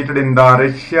defeated in the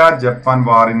Russia-Japan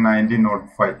war in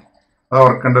 1905. അത്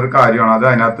ഓർക്കേണ്ട ഒരു കാര്യമാണ്. അത്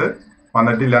അതിനകത്ത്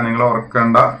വന്നിട്ടില്ല. നിങ്ങൾ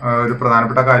ഓർക്കേണ്ട ഒരു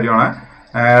പ്രധാനപ്പെട്ട കാര്യമാണ്.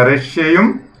 റഷ്യയും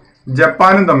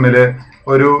ജപ്പാനും തമ്മിൽ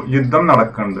ഒരു യുദ്ധം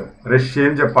നടക്കുന്നുണ്ട്.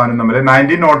 റഷ്യയും ജപ്പാനും തമ്മിൽ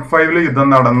 1905 യുദ്ധം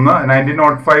നടന്ന്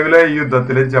 1905 ഈ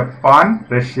യുദ്ധത്തിൽ ജപ്പാൻ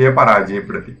റഷ്യയെ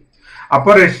പരാജയപ്പെടുത്തി. അപ്പൊ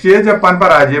റഷ്യയെ ജപ്പാൻ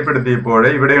പരാജയപ്പെടുത്തിയപ്പോൾ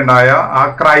ഇവിടെ ഉണ്ടായ ആ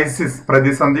ക്രൈസിസ്,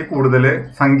 പ്രതിസന്ധി കൂടുതൽ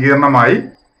സങ്കീർണമായി.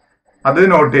 അത്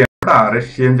നോട്ട് ചെയ്യണം.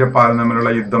 റഷ്യയും ജപ്പാനും തമ്മിലുള്ള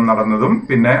യുദ്ധം നടന്നതും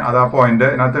പിന്നെ അത് ആ പോയിന്റ്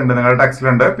ഇതിനകത്തുണ്ട്, നിങ്ങളുടെ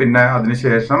ടെക്സ്റ്റിലുണ്ട്. പിന്നെ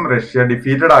അതിനുശേഷം റഷ്യ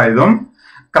ഡിഫീറ്റഡ് ആയതും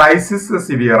ക്രൈസിസ്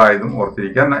സിവിയർ ആയതും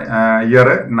ഓർത്തിരിക്കുക. ഇയർ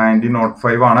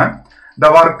 1905 ആണ്. The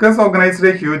workers organised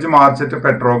A huge March at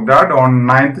Petrograd on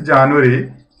 9th January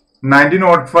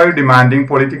 1905 demanding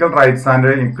political rights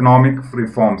and economic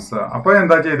reforms. അപ്പൊ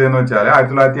എന്താ ചെയ്തതെന്ന് വെച്ചാൽ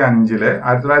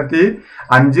 1905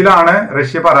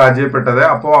 റഷ്യ പരാജയപ്പെട്ടത്.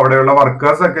 അപ്പോൾ അവിടെയുള്ള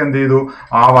വർക്കേഴ്സ് ഒക്കെ എന്ത് ചെയ്തു?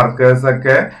 ആ വർക്കേഴ്സ്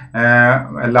ഒക്കെ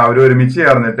എല്ലാവരും ഒരുമിച്ച്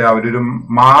ചേർന്നിട്ട് അവരൊരു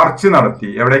മാർച്ച് നടത്തി.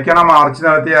 എവിടേക്കാണ് ആ മാർച്ച്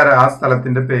നടത്തിയ? ആ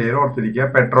സ്ഥലത്തിന്റെ പേര് ഓർത്തിരിക്കുക,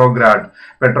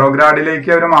 പെട്രോഗ്രാഡിലേക്ക്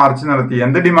അവർ മാർച്ച് നടത്തി.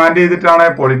 എന്ത് ഡിമാൻഡ് ചെയ്തിട്ടാണ്?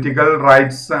 Political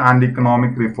rights and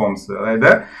economic reforms.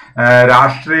 അതായത്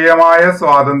രാഷ്ട്രീയമായ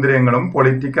സ്വാതന്ത്ര്യങ്ങളും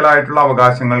പൊളിറ്റിക്കൽ ആയിട്ടുള്ള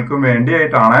അവകാശങ്ങൾക്കും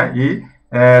വേണ്ടിയായിട്ടാണ് ഈ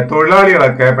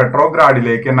തൊഴിലാളികളൊക്കെ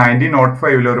പെട്രോഗ്രാഡിലേക്ക്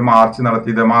 1905 ഒരു മാർച്ച്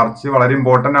നടത്തിയത്. മാർച്ച് വളരെ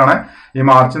ഇമ്പോർട്ടന്റ് ആണ്. ഈ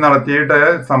മാർച്ച് നടത്തിയിട്ട്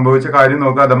സംഭവിച്ച കാര്യം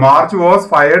നോക്കുക. The March was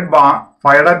fired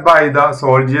by the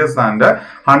soldiers and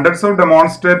hundreds of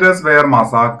demonstrators wear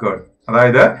മസാക്കേർഡ്.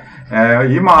 അതായത്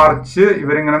ഈ മാർച്ച്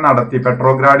ഇവരിങ്ങനെ നടത്തി,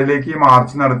 പെട്രോഗ്രാഡിലേക്ക് ഈ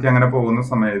മാർച്ച് നടത്തി അങ്ങനെ പോകുന്ന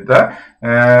സമയത്ത്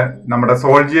നമ്മുടെ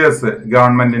സോൾജിയേഴ്സ്,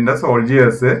 ഗവൺമെന്റിന്റെ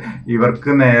സോൾജിയേഴ്സ്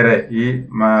ഇവർക്ക് നേരെ, ഈ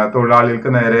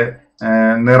തൊഴിലാളികൾക്ക് നേരെ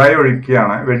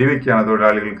നിറയൊഴിക്കുകയാണ്, വെടിവെക്കുകയാണ്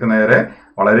തൊഴിലാളികൾക്ക് നേരെ.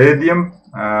 വളരെയധികം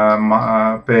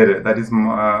പേര്, that is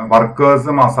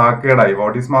workers മസാക്കേഡായി.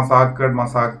 What is massacre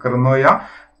എന്ന് പറയാ,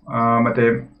 മറ്റേ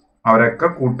അവരൊക്കെ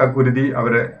കൂട്ടക്കുരുതി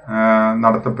അവര്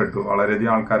നടത്തപ്പെട്ടു.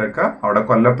 വളരെയധികം ആൾക്കാരൊക്കെ അവിടെ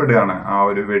കൊല്ലപ്പെടുകയാണ് ആ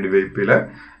ഒരു വെടിവയ്പ്പില്.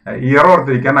 ഇയർ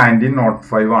ഓർത്തിരിക്കാൻ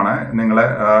 1905 ആണ്.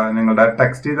 നിങ്ങളുടെ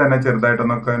ടെക്സ്റ്റിൽ തന്നെ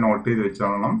ചെറുതായിട്ടൊന്നൊക്കെ നോട്ട് ചെയ്ത്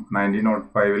വെച്ചോളണം.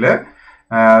 1905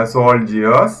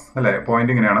 സോൾജിയേഴ്സ് അല്ലെ,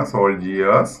 പോയിന്റ് ഇങ്ങനെയാണ്.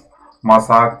 Soldiers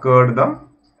massacred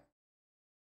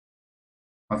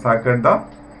the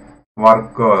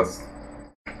workers,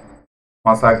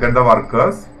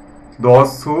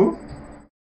 those who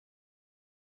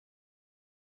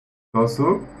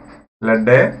led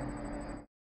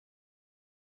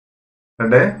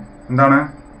എന്താണ്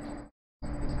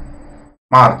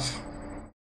മാർച്ച്.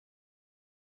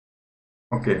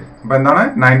 ഓക്കെ, അപ്പൊ എന്താണ്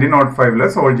 1905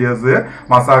 സോൾജിയേഴ്സ്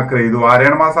മസാക്കർ ചെയ്തു.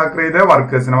 ആരെയാണ് മസാക്കർ ചെയ്തത്?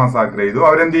 വർക്കേഴ്സിനെ മസാക്കർ ചെയ്തു.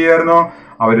 അവരെന്ത് ചെയ്യായിരുന്നു?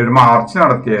 അവരൊരു മാർച്ച്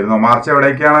നടത്തിയായിരുന്നു. മാർച്ച്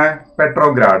എവിടേക്കാണ്?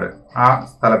 പെട്രോഗ്രാഡ്. ആ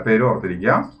സ്ഥലപ്പേര്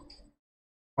ഓർത്തിരിക്കുക.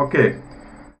 ഓക്കെ,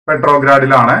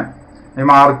 പെട്രോഗ്രാഡിലാണ് ഈ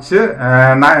March.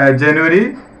 January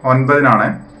 9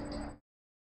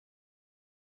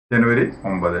 January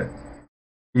 9,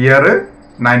 year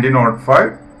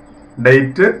 1905,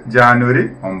 date January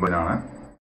 9.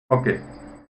 Okay,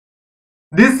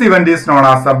 this event is known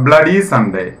as A bloody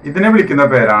Sunday. ഇതിനെ വിളിക്കുന്ന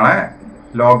പേരാണ്,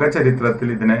 ലോക ചരിത്രത്തിൽ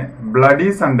ഇതിനെ ബ്ലഡി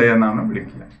സൺഡേ എന്നാണ്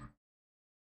വിളിക്കുക.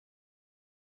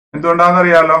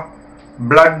 എന്തുകൊണ്ടാണെന്നറിയാലോ?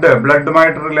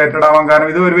 ബ്ലഡുമായിട്ട് റിലേറ്റഡ് ആവാൻ കാരണം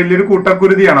ഇത് ഒരു വലിയൊരു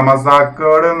കൂട്ടക്കുരുതിയാണ്.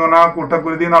 മസാക്കേഡ് എന്ന് പറഞ്ഞാൽ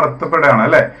കൂട്ടക്കുരുതി നടത്തപ്പെടുകയാണ്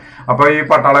അല്ലെ. അപ്പൊ ഈ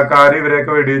പട്ടാളക്കാർ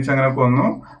ഇവരെയൊക്കെ വെടിവെച്ച് അങ്ങനെ കൊന്നു.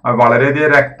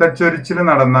 വളരെയധികം രക്തച്ചൊരിച്ചിൽ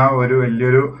നടന്ന ഒരു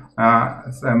വലിയൊരു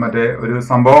ഒരു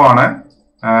സംഭവമാണ്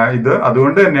ഇത്.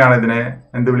 അതുകൊണ്ട് തന്നെയാണ് ഇതിനെ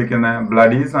എന്ത് വിളിക്കുന്നത്,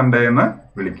 ബ്ലഡി സൺഡേ എന്ന്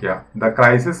വിളിക്കുക. The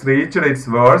crisis reached it's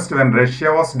worst when Russia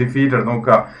was defeated.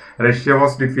 നോക്കുക, റഷ്യ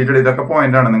വാസ് ഡിഫീറ്റഡ്, ഇതൊക്കെ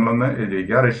പോയിന്റ് ആണ്, നിങ്ങളൊന്ന് എഴുതി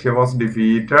വയ്ക്കുക. Russia was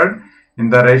defeated in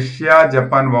the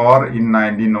Russia-Japan war in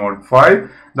 1905.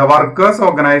 The workers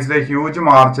organized a huge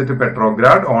march to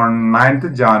Petrograd on 9th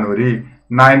January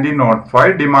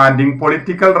 1905 demanding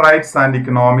political rights and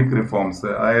economic reforms.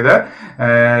 അതായത്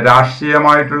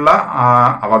രാഷ്ട്രീയമായിട്ടുള്ള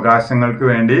അവകാശങ്ങൾക്ക്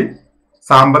വേണ്ടി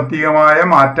സാമ്പത്തികമായ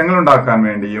മാറ്റങ്ങൾ ഉണ്ടാക്കാൻ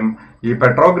വേണ്ടിയും ഈ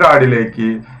പെട്രോഗ്രാഡിലേക്ക്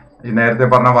നേരത്തെ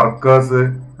പറഞ്ഞ വർക്കേഴ്സ്,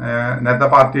 നേരത്തെ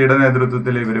പാർട്ടിയുടെ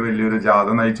നേതൃത്വത്തിൽ ഇവർ വലിയൊരു ജാഥ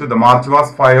നയിച്ചു. ദ മാർച്ച്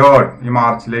വാസ് ഫയർഡ്, ഈ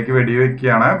മാർച്ചിലേക്ക്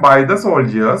വെടിവെക്കുകയാണ്. By the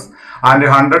soldiers and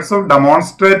hundreds of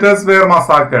demonstrators wear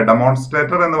മസാക്കേർഡ്.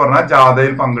 Demonstrator എന്ന് പറഞ്ഞാൽ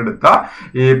ജാഥയിൽ പങ്കെടുത്ത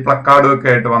ഈ പ്ലക്കാർഡും ഒക്കെ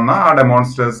ആയിട്ട് വന്ന ആ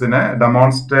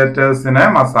ഡെമോൺസ്ട്രേറ്റേഴ്സിനെ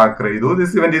മസാക്കർ ചെയ്തു.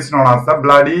 This event is known as the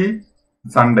bloody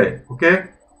Sunday. Okay,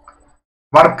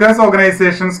 workers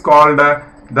organisations called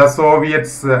the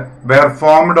Soviets were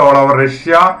formed all over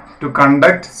Russia to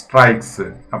conduct strikes.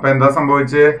 അപ്പൊ എന്താ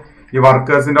സംഭവിച്ചത്, ഈ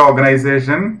വർക്കേഴ്സിന്റെ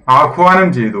ഓർഗനൈസേഷൻ ആഹ്വാനം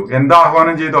ചെയ്തു. എന്താ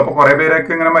ആഹ്വാനം ചെയ്തു? അപ്പൊ കുറെ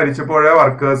പേരൊക്കെ ഇങ്ങനെ മരിച്ചപ്പോൾ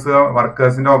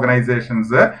വർക്കേഴ്സിന്റെ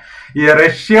ഓർഗനൈസേഷൻസ് ഈ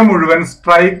റഷ്യ മുഴുവൻ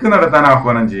സ്ട്രൈക്ക് നടത്താൻ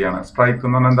ആഹ്വാനം ചെയ്യാണ്. സ്ട്രൈക്ക്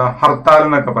എന്ന് പറഞ്ഞാൽ എന്താ, ഹർത്താൽ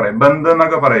എന്നൊക്കെ പറയും, ബന്ദ്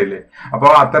എന്നൊക്കെ പറയില്ലേ. അപ്പൊ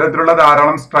അത്തരത്തിലുള്ള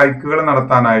ധാരാളം സ്ട്രൈക്കുകൾ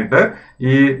നടത്താനായിട്ട്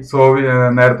ഈ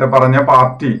നേരത്തെ പറഞ്ഞ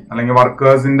പാർട്ടി അല്ലെങ്കിൽ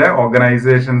വർക്കേഴ്സിന്റെ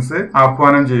ഓർഗനൈസേഷൻസ്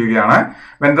ആഹ്വാനം ചെയ്യുകയാണ്.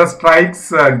 When the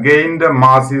strikes gained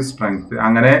massive strength.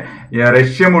 അങ്ങനെ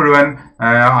റഷ്യ മുഴുവൻ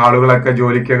ആളുകളൊക്കെ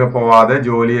ജോലിക്കൊക്കെ പോവാതെ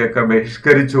ജോലിയൊക്കെ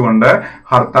ബഹിഷ്കരിച്ചുകൊണ്ട്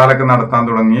ഹർത്താലൊക്കെ നടത്താൻ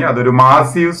തുടങ്ങി. അതൊരു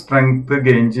മാസീവ് സ്ട്രെങ്ത്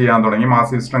ഗെയിൻ ചെയ്യാൻ തുടങ്ങി.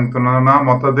 മാസീവ് സ്ട്രെങ്ത് എന്ന് പറഞ്ഞാൽ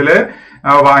മൊത്തത്തില്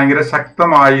ഭയങ്കര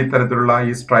ശക്തമായി ഇത്തരത്തിലുള്ള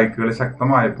ഈ സ്ട്രൈക്കുകൾ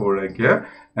ശക്തമായപ്പോഴേക്ക്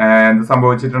എന്ത്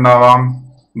സംഭവിച്ചിട്ടുണ്ടാവാം,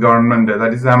 government,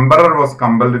 that is emperor was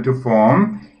compelled to form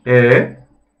A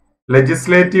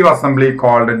legislative assembly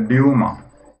called Duma.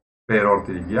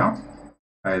 പേരോർത്തിരിക്കുക.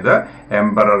 അതായത്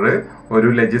എംപറർ ഒരു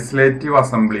ലെജിസ്ലേറ്റീവ്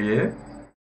അസംബ്ലിയെ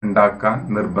ഉണ്ടാക്കാൻ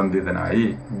നിർബന്ധിതനായി.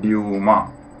 ഡ്യൂമ,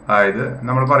 അതായത്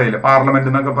നമ്മൾ പറയില്ല പാർലമെന്റ്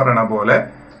എന്നൊക്കെ പറയണ പോലെ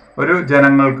ഒരു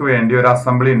ജനങ്ങൾക്ക് വേണ്ടി ഒരു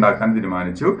അസംബ്ലി ഉണ്ടാക്കാൻ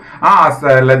തീരുമാനിച്ചു. ആ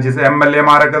MLA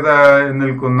മാരൊക്കെ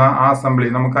നിൽക്കുന്ന ആ അസംബ്ലി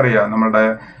നമുക്കറിയാം. നമ്മുടെ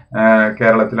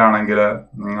കേരളത്തിലാണെങ്കിൽ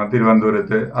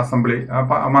തിരുവനന്തപുരത്ത് അസംബ്ലി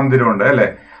മന്ദിരമുണ്ട് അല്ലെ.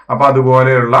 അപ്പൊ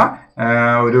അതുപോലെയുള്ള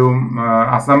ഒരു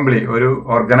അസംബ്ലി, ഒരു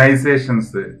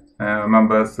ഓർഗനൈസേഷൻസ്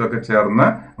മെമ്പേഴ്സ് ഒക്കെ ചേർന്ന്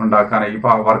ഉണ്ടാക്കാനായി, ഈ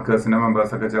വർക്കേഴ്സിന്റെ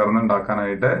മെമ്പേഴ്സ് ഒക്കെ ചേർന്ന്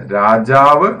ഉണ്ടാക്കാനായിട്ട്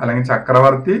രാജാവ് അല്ലെങ്കിൽ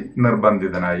ചക്രവർത്തി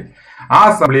നിർബന്ധിതനായി. ആ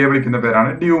അസംബ്ലിയെ വിളിക്കുന്ന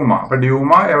പേരാണ് ഡ്യൂമ. അപ്പൊ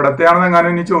ഡ്യൂമ എവിടത്തെയാണെന്ന്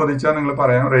എങ്ങാനും ഇനി ചോദിച്ചാൽ നിങ്ങൾ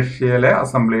പറയാം, റഷ്യയിലെ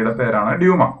അസംബ്ലിയുടെ പേരാണ്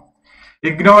Duma.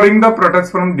 Ignoring the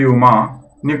protest from Duma,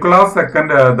 Nicholas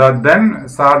II, the then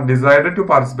Tsar, decided to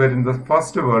participate in the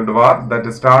First World War that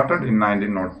started in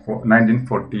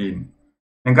 1914.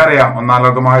 നിങ്ങൾക്കറിയാം, ഒന്നാം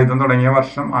ലോക മഹായുദ്ധം തുടങ്ങിയ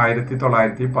വർഷം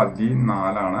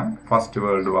 1914 ഫസ്റ്റ്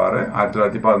വേൾഡ് വാർ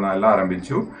 1914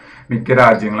 ആരംഭിച്ചു. മിക്ക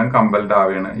രാജ്യങ്ങളും കമ്പൽഡ്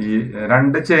ആവുകയാണ്. ഈ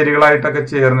രണ്ട് ചേരികളായിട്ടൊക്കെ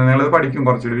ചേർന്ന്, നിങ്ങളത് പഠിക്കും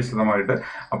കുറച്ചുകൂടി വിശദമായിട്ട്.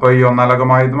 അപ്പൊ ഈ ഒന്നാം ലോക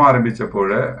മഹായുദ്ധം ആരംഭിച്ചപ്പോൾ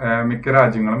മിക്ക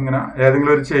രാജ്യങ്ങളും ഇങ്ങനെ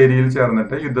ഏതെങ്കിലും ഒരു ചേരിയിൽ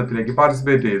ചേർന്നിട്ട് യുദ്ധത്തിലേക്ക്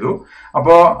പാർട്ടിസിപ്പേറ്റ് ചെയ്തു.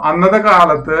 അപ്പോ അന്നത്തെ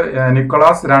കാലത്ത്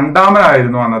നിക്കോളാസ്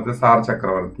രണ്ടാമനായിരുന്നു അന്നത്തെ സാർ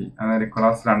ചക്രവർത്തി.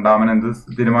 നിക്കോളാസ് രണ്ടാമൻ എന്ത്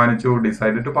തീരുമാനിച്ചു,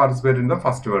 decide to participate in the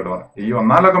first world war. ഈ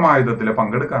ഒന്നാം ലോക മഹായുദ്ധത്തിൽ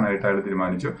പങ്കെടുക്കാനായിട്ട് അയാൾ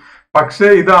തീരുമാനിച്ചു. പക്ഷെ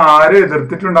ഇത് ആര്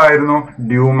എതിർത്തിട്ടുണ്ടായിരുന്നു?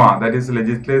 Duma, that is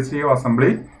legislative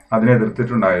assembly അതിനെ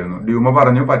എതിർത്തിട്ടുണ്ടായിരുന്നു. ഡ്യൂമ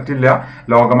പറഞ്ഞു പറ്റില്ല,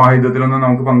 ലോകമഹായുദ്ധത്തിലൊന്നും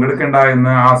നമുക്ക് പങ്കെടുക്കേണ്ട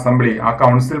എന്ന് ആ അസംബ്ലി, ആ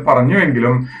കൗൺസിൽ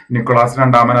പറഞ്ഞുവെങ്കിലും നിക്കോളാസ്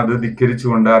രണ്ടാമൻ അത്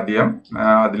ധിക്കരിച്ചുകൊണ്ട് അദ്ദേഹം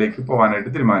അതിലേക്ക് പോകാനായിട്ട്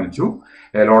തീരുമാനിച്ചു.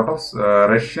 A lot of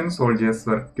Russian soldiers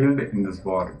were killed in this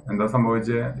war. എന്താ സംഭവിച്ച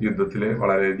യുദ്ധത്തില്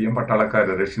വളരെയധികം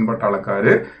റഷ്യൻ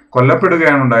പട്ടാളക്കാര്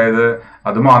കൊല്ലപ്പെടുകയാണ് ഉണ്ടായത്.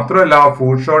 അത് മാത്രമല്ല,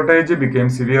 ഫുഡ് ഷോർട്ടേജ് ബിക്കെയിം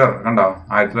സിവിയർ. കണ്ടോ,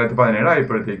 1917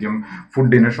 ആയപ്പോഴത്തേക്കും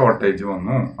ഫുഡിന് ഷോർട്ടേജ്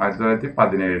വന്നു.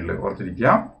 1917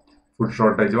 ഓർത്തിരിക്കുക, ഫുഡ്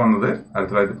ഷോർട്ടേജ് വന്നത്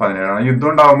 1917. യുദ്ധം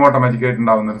ഉണ്ടാകുമ്പോൾ ഓട്ടോമാറ്റിക്കായിട്ട്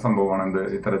ഉണ്ടാകുന്ന ഒരു സംഭവമാണ് എന്ത്,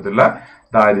 ഇത്തരത്തിലുള്ള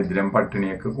ദാരിദ്ര്യം,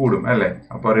 പട്ടിണിയൊക്കെ കൂടും അല്ലെ.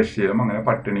 അപ്പൊ റഷ്യയിലും അങ്ങനെ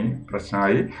പട്ടിണി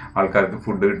പ്രശ്നമായി, ആൾക്കാർക്ക്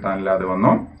ഫുഡ് കിട്ടാനില്ലാതെ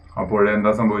വന്നു. അപ്പോൾ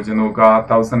എന്താ സംഭവിച്ചത് നോക്കുക.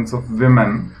 Thousands of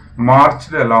women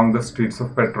marched along the streets of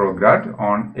Petrograd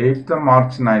on 8th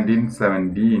March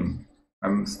 1917.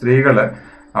 സ്ത്രീകള്,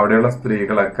 അവിടെയുള്ള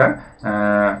സ്ത്രീകളൊക്കെ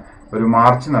ഒരു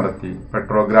മാർച്ച് നടത്തി,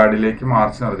 പെട്രോഗ്രാഡിലേക്ക്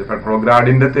മാർച്ച് നടത്തി.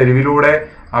 പെട്രോഗ്രാഡിന്റെ തെരുവിലൂടെ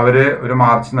അവര് ഒരു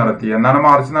മാർച്ച് നടത്തി. എന്നാണ്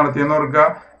മാർച്ച് നടത്തിയെന്ന് ഓർക്കുക,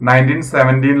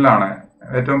 1917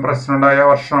 ഏറ്റവും പ്രശ്നമുണ്ടായ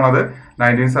വർഷമാണത്.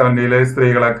 1917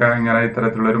 സ്ത്രീകളൊക്കെ ഇങ്ങനെ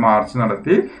ഇത്തരത്തിലുള്ള ഒരു മാർച്ച്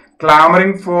നടത്തി.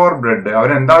 ക്ലാമറിംഗ് ഫോർ ബ്രെഡ്.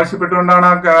 അവരെന്താവശ്യപ്പെട്ടുകൊണ്ടാണ്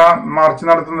മാർച്ച്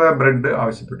നടത്തുന്നത്? ബ്രെഡ്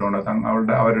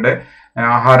ആവശ്യപ്പെട്ടുകൊണ്ട്, അവരുടെ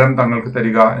ആഹാരം തങ്ങൾക്ക്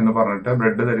തരിക എന്ന് പറഞ്ഞിട്ട്,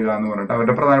 ബ്രെഡ് തരിക എന്ന് പറഞ്ഞിട്ട്,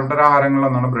 അവരുടെ പ്രധാനപ്പെട്ട ഒരു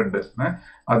ആഹാരങ്ങളിലൊന്നാണ് ബ്രെഡ്.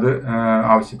 അത്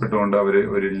ആവശ്യപ്പെട്ടുകൊണ്ട് അവർ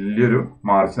ഒരു വലിയൊരു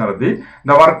മാർച്ച് നടത്തി.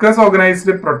 The workers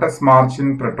organised protest March in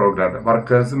Petrograd.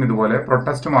 വർക്കേഴ്സും ഇതുപോലെ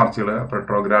പ്രൊട്ടസ്റ്റ് മാർച്ചുകൾ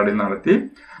പെട്രോഗ്രാഡിൽ നടത്തി.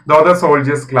 The other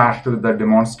soldiers clashed with the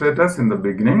demonstrators in the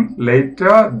beginning.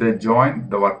 Later, they joined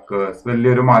the workers.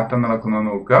 വലിയൊരു മാറ്റം നടക്കുന്നത്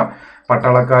നോക്കുക.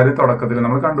 പട്ടാളക്കാർ തുടക്കത്തിൽ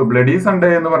നമ്മൾ കണ്ടു, ബ്ലഡി സൺഡേ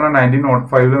എന്ന് പറഞ്ഞാൽ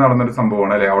 1905 നടന്നൊരു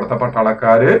സംഭവമാണ് അല്ലെ. അവിടുത്തെ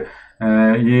പട്ടാളക്കാര്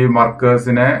ഈ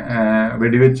വർക്കേഴ്സിനെ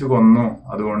വെടിവെച്ച് കൊന്നു.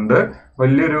 അതുകൊണ്ട്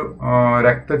വലിയൊരു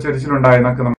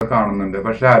രക്തച്ചൊരിച്ചിലുണ്ടായെന്നൊക്കെ നമ്മൾ കാണുന്നുണ്ട്.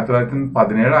 പക്ഷെ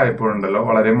 1917 ആയപ്പോഴുണ്ടല്ലോ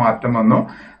വളരെ മാറ്റം വന്നു.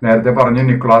 നേരത്തെ പറഞ്ഞു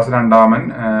നിക്കോളാസ് രണ്ടാമൻ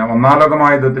ഒന്നാം ലോക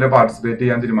മഹായുദ്ധത്തിൽ പാർട്ടിസിപ്പേറ്റ്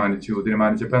ചെയ്യാൻ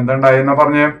തീരുമാനിച്ചപ്പോ എന്താ ഉണ്ടായെന്നാ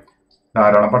പറഞ്ഞ്?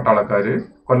 ധാരാളം പട്ടാളക്കാര്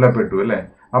കൊല്ലപ്പെട്ടു അല്ലെ.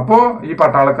 അപ്പോ ഈ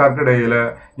പട്ടാളക്കാർക്കിടയിൽ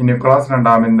ഈ നിക്കോളാസ്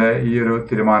രണ്ടാമന്റെ ഈ ഒരു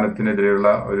തീരുമാനത്തിനെതിരെയുള്ള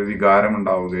ഒരു വികാരം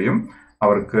ഉണ്ടാവുകയും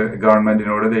അവർക്ക്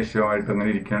ഗവൺമെന്റിനോട് ദേഷ്യമായിട്ട് അങ്ങനെ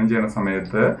ഇരിക്കുകയാണ് ചെയ്യുന്ന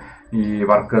സമയത്ത് ഈ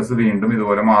വർക്കേഴ്സ് വീണ്ടും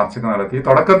ഇതുപോലെ മാർച്ചൊക്കെ നടത്തി.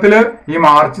 തുടക്കത്തില് ഈ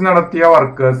മാർച്ച് നടത്തിയ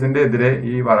വർക്കേഴ്സിന്റെ എതിരെ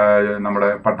ഈ നമ്മുടെ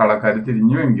പട്ടാളക്കാർ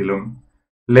തിരിഞ്ഞുവെങ്കിലും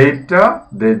later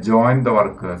they join the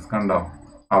workers. കണ്ടോ,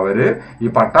 അവര്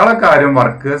ഈ പട്ടാളക്കാരും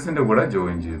വർക്കേഴ്സിന്റെ കൂടെ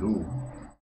ജോയിൻ ചെയ്തു.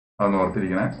 അതൊന്ന്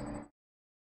ഓർത്തിരിക്കണേ.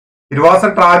 It was a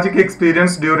tragic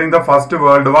experience during the First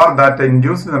World War that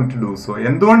induced them to do so.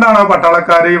 എന്തുകൊണ്ടാണ്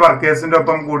പട്ടാളക്കാർ ഈ വർക്കേഴ്സിന്റെ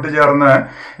ഒപ്പം കൂട്ടുചേർന്ന്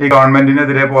ഈ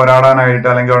ഗവൺമെന്റിനെതിരെ പോരാടാനായിട്ട്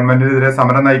അല്ലെങ്കിൽ ഗവൺമെന്റിനെതിരെ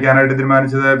സമരം നയിക്കാനായിട്ട്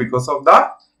തീരുമാനിച്ചത്? Because of the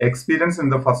experience in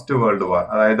the first world war.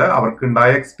 അതായത്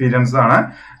അവർക്കുണ്ടായ എക്സ്പീരിയൻസ് ആണ്.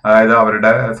 അതായത്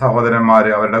അവരുടെ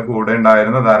സഹോദരന്മാര്, അവരുടെ കൂടെ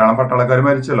ഉണ്ടായിരുന്ന ധാരാളം പട്ടാളക്കാർ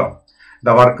മരിച്ചല്ലോ.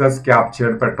 The workers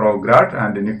captured Petrograd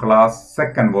and Nicholas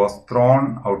II was thrown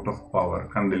out of power.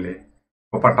 കണ്ടില്ലേ?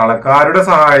 അപ്പൊ പട്ടാളക്കാരുടെ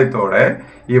സഹായത്തോടെ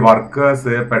ഈ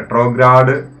വർക്കേഴ്സ്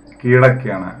പെട്രോഗ്രാഡ്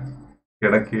കീഴടക്കിയാണ്.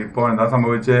 ഇപ്പോൾ എന്താ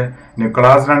സംഭവിച്ചത്?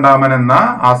 നിക്കോളാസ് രണ്ടാമൻ എന്ന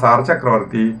ആ സാർ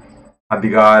ചക്രവർത്തി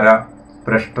അധികാര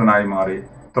ഭ്രഷ്ടനായി മാറി.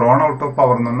 ത്രോൺ ഔട്ട് ഓഫ്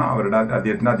പവർ എന്ന് പറഞ്ഞാൽ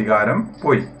അദ്ദേഹത്തിന്റെ അധികാരം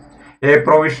പോയി. A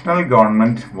provisional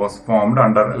government was formed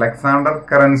under Alexander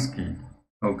Kerensky.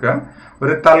 നോക്കുക,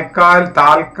 ഒരു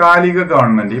താൽക്കാലിക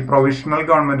ഗവൺമെന്റ്. ഈ പ്രൊവിഷണൽ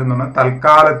ഗവൺമെന്റ് എന്ന് പറഞ്ഞാൽ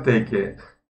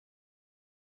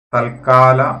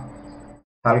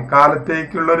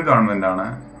തൽക്കാലത്തേക്കുള്ള ഒരു ഗവൺമെന്റ് ആണ്.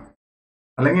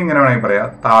 അല്ലെങ്കിൽ ഇങ്ങനെ വേണമെങ്കിൽ പറയാം,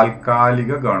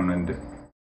 താൽക്കാലിക ഗവൺമെന്റ്.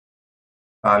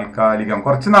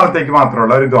 കുറച്ചു നാളത്തേക്ക്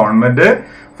മാത്രമുള്ള ഒരു ഗവൺമെന്റ്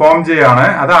ഫോം ചെയ്യാണ്.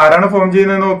 അത് ആരാണ് ഫോം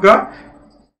ചെയ്യുന്നത് നോക്കുക?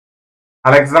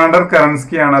 അലക്സാണ്ടർ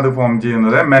കെറൻസ്കി ആണ് അത് ഫോം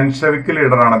ചെയ്യുന്നത്. മെൻഷവിക്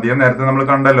ലീഡറാണ് അദ്ദേഹം. നേരത്തെ നമ്മൾ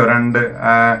കണ്ടല്ലോ, രണ്ട്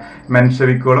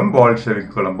മെൻഷവിക്കുകളും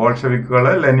ബോൾഷെവിക്കുകളും. ബോൾഷെവിക്കുകൾ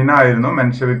ലെനിൻ ആയിരുന്നു.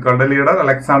 മെൻഷവിക്കുകളുടെ ലീഡർ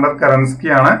അലക്സാണ്ടർ കെറൻസ്കി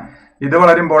ആണ്. ഇത്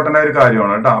വളരെ ഇമ്പോർട്ടന്റ് ആയ ഒരു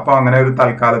കാര്യമാണ് കേട്ടോ. അപ്പൊ അങ്ങനെ ഒരു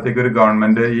തൽക്കാലത്തേക്ക് ഒരു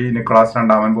ഗവൺമെന്റ് ഈ നിക്കോളാസ്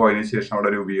രണ്ടാമൻ പോയതിനു ശേഷം അവിടെ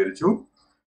രൂപീകരിച്ചു.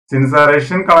 Since the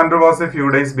Russian calendar was a few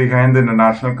days behind the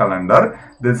international calendar,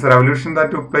 this revolution that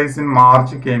took place in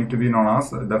March came to be known as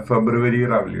the February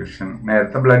Revolution.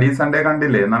 നേരത്തെ ബ്ലഡി സൺഡേ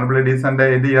കണ്ടില്ലേ? എന്നാൽ bloody Sunday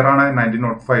ഏത് year ആണ്?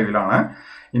 1905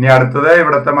 ഇനി അടുത്തത്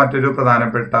ഇവിടുത്തെ മറ്റൊരു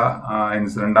പ്രധാനപ്പെട്ട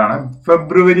ഇൻസിഡന്റ് ആണ്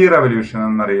ഫെബ്രുവരി റവല്യൂഷൻ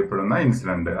എന്നറിയപ്പെടുന്ന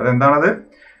incident. അതെന്താണത്?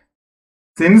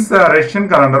 Since the Russian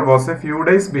calendar was a few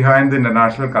days behind the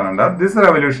international calendar, this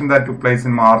revolution that took place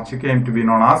in March came to be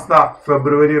known as the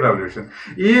February Revolution.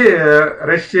 ഈ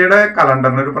റഷ്യയുടെ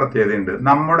കലണ്ടറിന് ഒരു പ്രത്യേകതയുണ്ട്.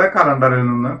 നമ്മുടെ കലണ്ടറിൽ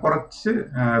നിന്ന് കുറച്ച്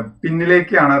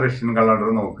പിന്നിലേക്കാണ് റഷ്യൻ കലണ്ടർ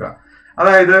നോക്കുക.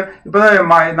 അതായത് ഇപ്പൊ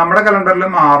നമ്മുടെ കലണ്ടറിൽ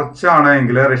മാർച്ച്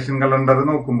ആണെങ്കിൽ റഷ്യൻ കലണ്ടർ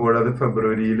നോക്കുമ്പോൾ അത്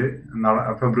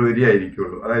ഫെബ്രുവരി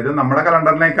ആയിരിക്കുള്ളൂ. അതായത് നമ്മുടെ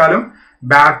കലണ്ടറിനേക്കാളും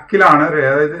ബാക്കിലാണ്,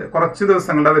 അതായത് കുറച്ച്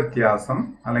ദിവസങ്ങളുടെ വ്യത്യാസം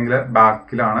അല്ലെങ്കിൽ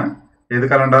ബാക്കിലാണ് ഏത്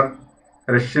കലണ്ടർ?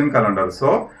 Russian calendar. സോ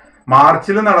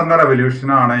മാർച്ചിൽ നടന്ന റെവല്യൂഷൻ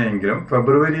ആണ് എങ്കിലും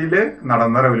ഫെബ്രുവരിയിൽ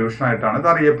നടന്ന റെവല്യൂഷൻ ആയിട്ടാണ് ഇത്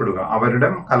അറിയപ്പെടുക. അവരുടെ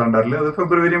കലണ്ടറിൽ അത്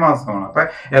ഫെബ്രുവരി മാസമാണ്. അപ്പൊ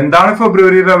എന്താണ്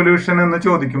ഫെബ്രുവരി റെവല്യൂഷൻ എന്ന്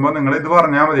ചോദിക്കുമ്പോൾ നിങ്ങൾ ഇത്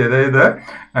പറഞ്ഞാൽ മതി. അതായത്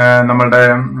നമ്മളുടെ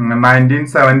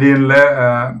 1917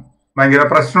 ഭയങ്കര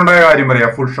പ്രശ്നമുണ്ടായ കാര്യം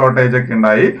പറയാം. ഫുഡ് ഷോർട്ടേജ് ഒക്കെ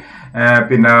ഉണ്ടായി.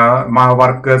 പിന്നെ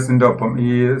വർക്കേഴ്സിന്റെ ഒപ്പം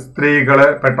ഈ സ്ത്രീകള്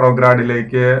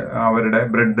പെട്രോഗ്രാഡിലേക്ക് അവരുടെ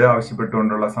ബ്രെഡ്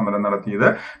ആവശ്യപ്പെട്ടുകൊണ്ടുള്ള സമരം നടത്തിയത്.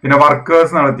 പിന്നെ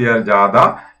വർക്കേഴ്സ് നടത്തിയ ജാഥ.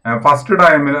 ഫസ്റ്റ്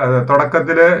ടൈമിൽ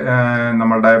തുടക്കത്തില്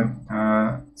നമ്മളുടെ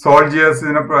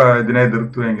സോൾജിയേഴ്സിനെ ഇതിനെ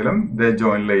എതിർത്തുവെങ്കിലും ദേ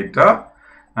ജോയിൻ ലേറ്റർ.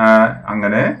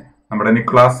 അങ്ങനെ നമ്മുടെ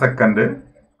നിക്കോളാസ് II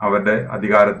അവരുടെ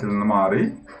അധികാരത്തിൽ നിന്ന് മാറി.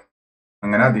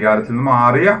 അങ്ങനെ അധികാരത്തിൽ നിന്ന്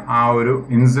മാറിയ ആ ഒരു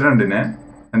ഇൻസിഡന്റിനെ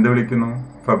എന്ത് വിളിക്കുന്നു?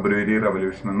 ഫെബ്രുവരി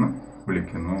റവല്യൂഷൻ എന്ന്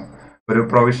വിളിക്കുന്നു. ഒരു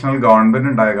പ്രൊവിഷണൽ ഗവൺമെന്റ്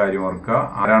ഉണ്ടായ കാര്യം ഓർക്കുക.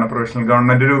 ആരാണ് പ്രൊവിഷണൽ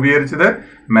ഗവൺമെന്റ് രൂപീകരിച്ചത്?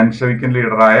 മെൻഷവിക്കൻ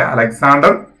ലീഡറായ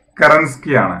അലക്സാണ്ടർ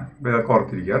കെറൻസ്കി ആണ്. ഇതൊക്കെ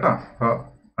ഓർത്തിരിക്കുക കേട്ടോ. അപ്പൊ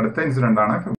അടുത്ത ഇൻസിഡന്റ്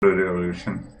ആണ് ഫെബ്രുവരി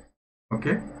റവല്യൂഷൻ.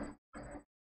 ഓക്കെ,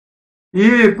 ഈ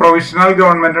പ്രൊവിഷണൽ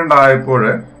ഗവൺമെന്റ് ഉണ്ടായപ്പോൾ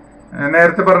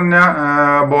നേരത്തെ പറഞ്ഞ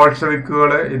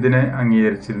ബോൾഷെവിക്കുകൾ ഇതിനെ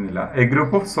അംഗീകരിച്ചിരുന്നില്ല. A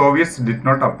group of Soviets did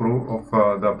not approve of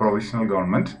the provisional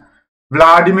government.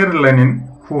 Vladimir Lenin,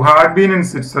 who had been in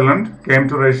Switzerland, came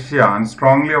to Russia and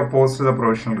strongly opposed the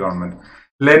provisional government.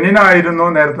 Lenin ആയിരുന്നു,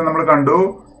 നേരത്തെ നമ്മൾ കണ്ടു,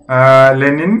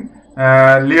 Lenin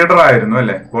leader ആയിരുന്നു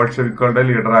അല്ലെ, ബോൾഷെവിക്കുകളുടെ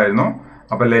ലീഡർ ആയിരുന്നു.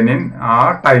 അപ്പൊ Lenin ആ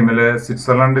ടൈമില്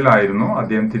സ്വിറ്റ്സർലൻഡിലായിരുന്നു.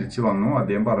 അദ്ദേഹം തിരിച്ചു വന്നു.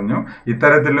 അദ്ദേഹം പറഞ്ഞു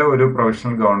ഇത്തരത്തില് ഒരു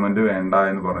പ്രൊവിഷണൽ ഗവൺമെന്റ് വേണ്ട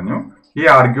എന്ന് പറഞ്ഞു. ഹി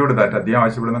ആർഗ്യൂഡ് ദാറ്റ്, അദ്ദേഹം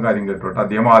ആവശ്യപ്പെടുന്ന കാര്യം കേട്ടോട്ടെ,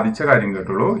 അദ്ദേഹം വാദിച്ച കാര്യം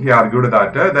കേട്ടുള്ളൂ. He argued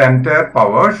that the entire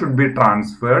power should be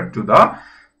transferred to the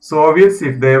Soviets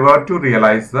if they were to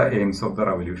realise the aims of the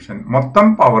revolution. മൊത്തം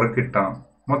പവർ കിട്ടണം.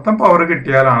 മൊത്തം പവർ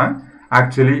കിട്ടിയാലാണ്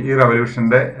ആക്ച്വലി ഈ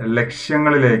റവല്യൂഷന്റെ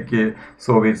ലക്ഷ്യങ്ങളിലേക്ക്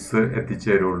സോവിയറ്റ്സ്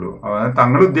എത്തിച്ചേരുള്ളൂ.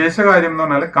 തങ്ങൾ ഉദ്ദേശിച്ച കാര്യം എന്ന്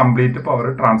പറഞ്ഞാൽ കംപ്ലീറ്റ് പവർ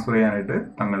ട്രാൻസ്ഫർ ചെയ്യാനായിട്ട്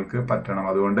തങ്ങൾക്ക് പറ്റണം.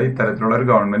 അതുകൊണ്ട് ഇത്തരത്തിലുള്ള ഒരു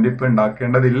ഗവൺമെന്റ് ഇപ്പൊ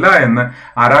ഉണ്ടാക്കേണ്ടതില്ല എന്ന്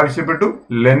ആരാവശ്യപ്പെട്ടു?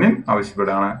 ലെനിൻ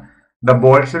ആവശ്യപ്പെടുകയാണ്. The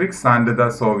Bolsheviks and the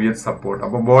Soviet support.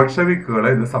 അപ്പൊ ബോൾഷെവിക്കുകൾ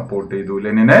ഇത് സപ്പോർട്ട് ചെയ്തു,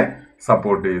 ലെനിനെ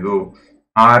സപ്പോർട്ട് ചെയ്തു.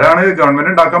 ആരാണ്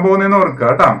ഗവൺമെന്റ് ഉണ്ടാക്കാൻ പോകുന്നതെന്ന് ഓർക്കുക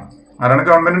കേട്ടോ. ആരാണ്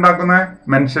ഗവൺമെന്റ് ഉണ്ടാക്കുന്നത്?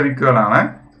 മെൻഷെവിക്കുകളാണ്,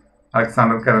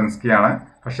 അലക്സാണ്ടർ കെറൻസ്കി ആണ്.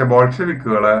 പക്ഷെ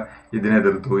ബോൾഷെവിക്കുകൾ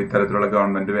ഇതിനെതിർത്തു. ഇത്തരത്തിലുള്ള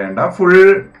ഗവൺമെന്റ് വേണ്ട, ഫുൾ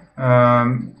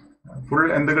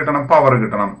എന്ത് കിട്ടണം? പവർ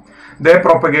കിട്ടണം. They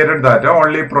propagated that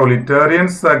only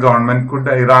proletarians government could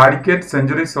eradicate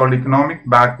centuries old economic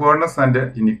backwardness and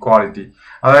inequality.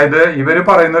 അതായത് ഇവര്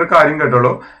പറയുന്ന ഒരു കാര്യം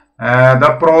കേട്ടോളൂ, ദ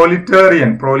പ്രോലിറ്റേറിയൻ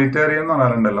എന്ന്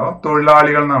പറഞ്ഞാലുണ്ടല്ലോ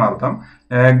തൊഴിലാളികൾ എന്നാണ് അർത്ഥം.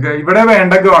 ഇവിടെ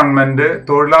വേണ്ട ഗവൺമെന്റ്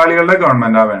തൊഴിലാളികളുടെ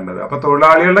ഗവൺമെന്റാ വേണ്ടത്. അപ്പൊ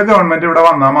തൊഴിലാളികളുടെ ഗവൺമെന്റ് ഇവിടെ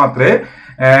വന്നാൽ മാത്രമേ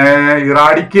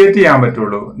ഇറാഡിക്കേറ്റ് ചെയ്യാൻ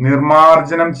പറ്റുള്ളൂ,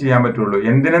 നിർമാർജനം ചെയ്യാൻ പറ്റുള്ളൂ.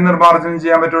 എന്തിനെ നിർമാർജനം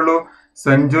ചെയ്യാൻ പറ്റുള്ളൂ?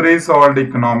 Centuries old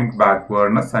economic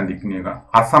backwardness and ഇഗ്നീക.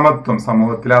 അസമത്വം,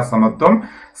 സമൂഹത്തിലെ അസമത്വം,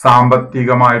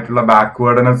 സാമ്പത്തികമായിട്ടുള്ള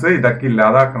ബാക്ക്വേർഡ്നെസ്, ഇതൊക്കെ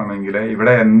ഇല്ലാതാക്കണമെങ്കിൽ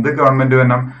ഇവിടെ എന്ത് ഗവൺമെന്റ്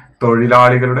വരണം?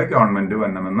 തൊഴിലാളികളുടെ ഗവൺമെന്റ്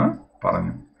വരണമെന്ന്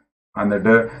പറഞ്ഞു.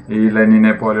 എന്നിട്ട് ഈ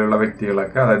ലെനിനെ പോലെയുള്ള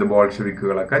വ്യക്തികളൊക്കെ, അതായത്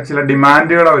ബോൾഷെവിക്കുകളൊക്കെ ചില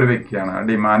ഡിമാൻഡുകൾ അവർ വെക്കുകയാണ്. ആ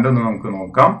ഡിമാൻഡ് ഒന്ന് നമുക്ക്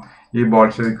നോക്കാം. ഈ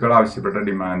ബോൾഷെവിക്കുകൾ ആവശ്യപ്പെട്ട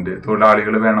ഡിമാൻഡ്,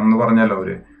 തൊഴിലാളികൾ വേണം എന്ന് പറഞ്ഞല്ലോ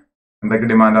അവര്. എന്തൊക്കെ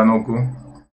ഡിമാൻഡാ നോക്കൂ.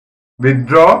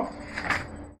 Withdraw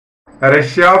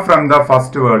Russia from the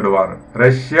first world war.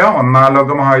 Russia ഒന്നാം ലോക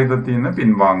മഹായുദ്ധത്തിൽ നിന്ന്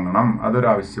പിൻവാങ്ങണം, അതൊരു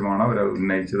ആവശ്യമാണ് അവർ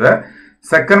ഉന്നയിച്ചത്.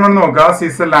 സെക്കൻഡ് വൺ നോക്കുക.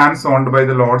 സീസ് lands owned by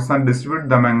the Lord's and distribute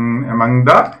dum among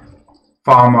the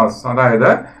farmers.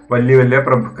 അതായത് വലിയ വലിയ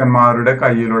പ്രഭുക്കന്മാരുടെ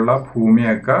കയ്യിലുള്ള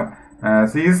ഭൂമിയൊക്കെ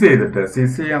സീസ് ചെയ്തിട്ട്,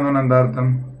 സീസ് ചെയ്യാന്ന് പറഞ്ഞാൽ എന്താ അർത്ഥം?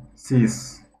 സീസ്,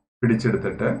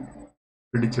 പിടിച്ചെടുത്തിട്ട്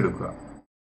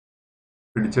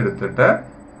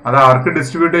അത് ആർക്ക്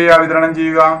ഡിസ്ട്രിബ്യൂട്ട് ചെയ്യുക, വിതരണം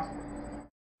ചെയ്യുക?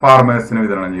 ഫാർമേഴ്സിന്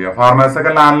വിതരണം ചെയ്യുക. ഫാർമേഴ്സ്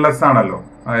ഒക്കെ ലാൻഡ്ലെസ് ആണല്ലോ,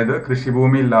 അതായത്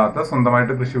കൃഷിഭൂമി ഇല്ലാത്ത,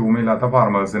 സ്വന്തമായിട്ട് കൃഷിഭൂമി ഇല്ലാത്ത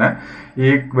ഫാർമേഴ്സിന് ഈ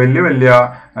വലിയ വലിയ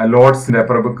ലോർഡ്സിന്റെ,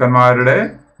 പ്രഭുക്കന്മാരുടെ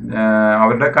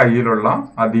അവരുടെ കയ്യിലുള്ള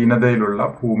അധീനതയിലുള്ള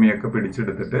ഭൂമിയൊക്കെ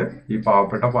പിടിച്ചെടുത്തിട്ട് ഈ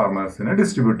പാവപ്പെട്ട ഫാർമേഴ്സിന്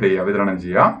ഡിസ്ട്രിബ്യൂട്ട് ചെയ്യുക, വിതരണം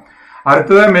ചെയ്യുക.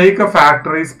 അടുത്തത് make A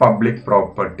factories public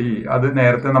property. അത്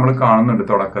നേരത്തെ നമ്മൾ കാണുന്നുണ്ട്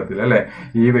തുടക്കത്തിൽ അല്ലെ.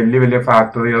 ഈ വലിയ വലിയ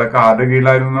ഫാക്ടറികളൊക്കെ ആരുടെ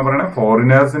കീഴിലായിരുന്നു എന്ന് പറയുന്നത്?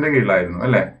 ഫോറിനേഴ്സിന്റെ കീഴിലായിരുന്നു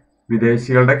അല്ലെ,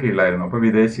 വിദേശികളുടെ കീഴിലായിരുന്നു. അപ്പൊ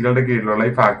വിദേശികളുടെ കീഴിലുള്ള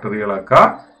ഈ ഫാക്ടറികളൊക്കെ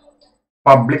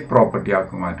പബ്ലിക് പ്രോപ്പർട്ടി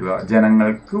ആക്കി മാറ്റുക,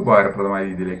 ജനങ്ങൾക്ക് ഉപകാരപ്രദമായ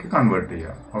രീതിയിലേക്ക് കൺവേർട്ട്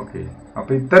ചെയ്യുക. ഓക്കെ,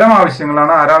 അപ്പൊ ഇത്തരം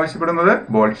ആവശ്യങ്ങളാണ് ആരാവശ്യപ്പെടുന്നത്?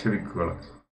 ബോൾഷെവിക്കുകൾ.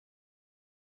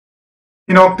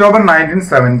 In October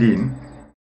 1917,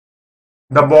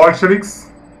 the Bolsheviks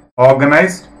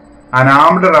organized an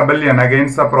armed rebellion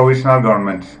against the provisional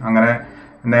government. അങ്ങനെ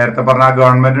നേരത്തെ പറഞ്ഞ ആ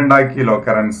ഗവൺമെന്റ് ഉണ്ടാക്കിയല്ലോ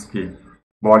കെറൻസ്കി.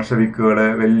 ബോൾഷെവിക്കുകള്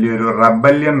വലിയൊരു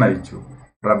റെബല്യൻ നയിച്ചു.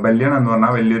 റെബല്യൻ എന്ന്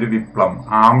പറഞ്ഞാൽ വലിയൊരു വിപ്ലവം.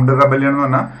 ആംഡ് റെബല്യൻ എന്ന്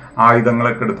പറഞ്ഞാൽ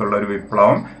ആയുധങ്ങളൊക്കെ എടുത്തുള്ള ഒരു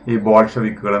വിപ്ലവം ഈ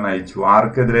ബോൾഷെവിക്കുകൾ നയിച്ചു.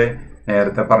 ആർക്കെതിരെ?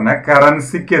 നേരത്തെ പറഞ്ഞ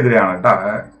കറൻസിക്കെതിരെയാണ് കേട്ടോ,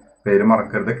 പേര്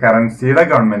മറക്കരുത്. കറൻസിയുടെ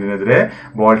ഗവൺമെന്റിനെതിരെ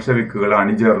ബോൾഷെവിക്കുകൾ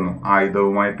അണിചേർന്നു,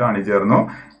 ആയുധവുമായിട്ട് അണിചേർന്നു.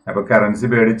 അപ്പൊ കറൻസി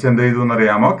പേടിച്ച് എന്ത് ചെയ്തു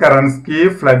എന്നറിയാമോ? കറൻസ്കി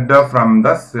ഫ്ലഡ് ഫ്രം ദ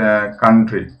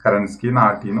കൺട്രി. കറൻസ്കി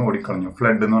നാട്ടിൽ നിന്ന് ഓടിക്കളഞ്ഞു.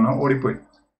 ഫ്ലഡ് എന്ന് പറഞ്ഞാൽ ഓടിപ്പോയി.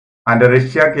 And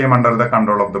Russia came under the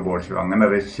control of the Bolshevik. അങ്ങനെ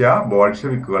റഷ്യ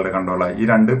ബോൾഷെവിക്കുകളുടെ കൺട്രോളായി. ഈ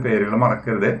രണ്ട് പേരുകൾ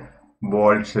മറക്കരുത്,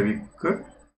 ബോൾഷെവിക്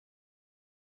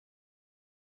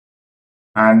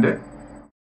ആൻഡ്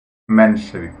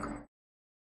മെൻഷെവിക്.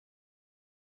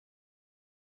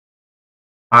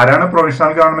 ആരാണ്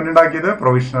പ്രൊവിഷണൽ ഗവൺമെന്റ് ഉണ്ടാക്കിയത്?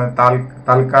 പ്രൊവിഷണൽ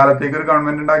തൽക്കാലത്തേക്ക് ഒരു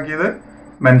ഗവൺമെന്റ് ഉണ്ടാക്കിയത്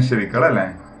മെൻഷെവിക്കുകൾ അല്ലെ.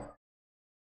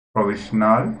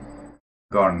 പ്രൊവിഷണൽ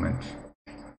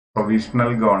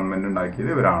ഗവൺമെന്റ് ഉണ്ടാക്കിയത്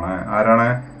ഇവരാണ്. ആരാണ്?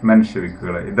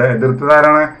 മെൻഷെവിക്കുകൾ. ഇത് എതിർത്തത്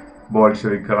ആരാണ്?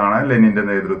 ബോൾഷെവിക്കുകളാണ്. ലെനിന്റെ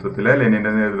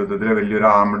നേതൃത്വത്തില് വലിയൊരു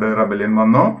ആർമഡ് റെബല്യൻ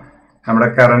വന്നു. നമ്മുടെ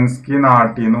കറൻസ്കി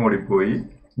നാട്ടിൽ നിന്ന് ഓടിപ്പോയി.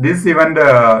 This event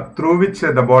through which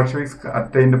the Bolsheviks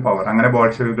attained power. അങ്ങനെ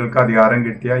ബോൾഷെവിക്കുകൾക്ക് അധികാരം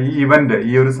കിട്ടിയ ഈ ഇവന്റ്,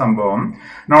 ഈ ഒരു സംഭവം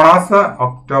known as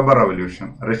October revolution.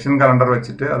 Russian calendar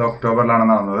വെച്ചിട്ട് അത് ഒക്ടോബറിലാണ്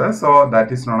നടന്നത്. So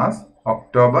that is known as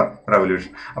October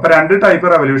revolution. അപ്പൊ രണ്ട്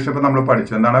ടൈപ്പ് റെവല്യൂഷൻ ഇപ്പൊ നമ്മൾ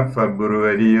പഠിച്ചു. എന്താണ്?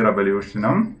 ഫെബ്രുവരി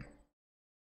റെവല്യൂഷനും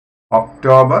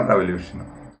ഒക്ടോബർ റെവല്യൂഷനും.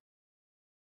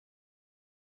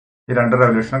 ഈ രണ്ട്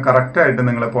റവല്യൂഷനും കറക്റ്റ് ആയിട്ട്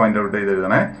നിങ്ങൾ പോയിന്റ് ഔട്ട് ചെയ്ത്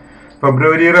എഴുതണേ.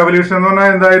 ഫെബ്രുവരി റവല്യൂഷൻ എന്ന് പറഞ്ഞാൽ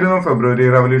എന്തായിരുന്നു? ഫെബ്രുവരി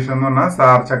റവല്യൂഷൻ എന്ന് പറഞ്ഞാൽ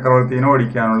സാർ ചക്രവർത്തിനെ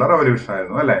ഓടിക്കാനുള്ള റവല്യൂഷൻ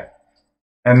ആയിരുന്നു അല്ലെ.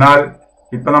 എന്നാൽ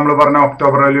ഇപ്പൊ നമ്മൾ പറഞ്ഞ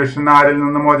ഒക്ടോബർ റവല്യൂഷൻ ആരിൽ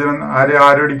നിന്ന് മോചനം,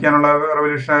 ആരൊടിക്കാനുള്ള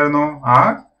റവല്യൂഷൻ ആയിരുന്നു? ആ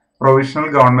പ്രൊവിഷണൽ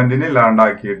ഗവൺമെന്റിനെ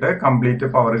ഇല്ലാണ്ടാക്കിയിട്ട് കംപ്ലീറ്റ്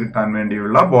പവർ കിട്ടാൻ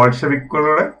വേണ്ടിയുള്ള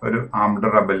ബോൾഷെവിക്കുകളുടെ ഒരു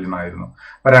ആംഡ് റെബല്യൻ ആയിരുന്നു.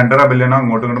 അപ്പൊ രണ്ട് റെബല്യനും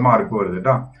അങ്ങോട്ടും ഇങ്ങോട്ട് മാറിപ്പോരുത്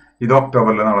കേട്ടോ. ഇത്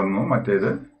ഒക്ടോബറിൽ നടന്നു, മറ്റേത്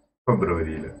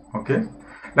ഫെബ്രുവരിയിൽ. Okay,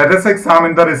 let us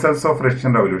examine the results of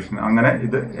Russian revolution. അങ്ങനെ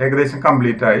ഇത് ഏകദേശം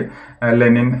കംപ്ലീറ്റ് ആയി.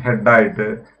 ലെനിൻ ഹെഡായിട്ട്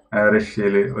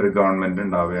റഷ്യയിൽ ഒരു ഗവൺമെന്റ്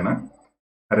ഉണ്ടാവുകയാണ്.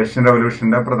 റഷ്യൻ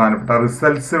റവല്യൂഷന്റെ പ്രധാനപ്പെട്ട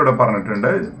റിസൾട്ട്സ് ഇവിടെ പറഞ്ഞിട്ടുണ്ട്,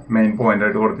 മെയിൻ പോയിന്റ്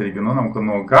ആയിട്ട് കൊടുത്തിരിക്കുന്നു. നമുക്ക്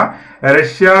നോക്കാം.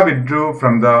 Russia withdrew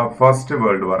from the first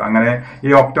world war. അങ്ങനെ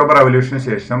ഈ ഒക്ടോബർ റവല്യൂഷന്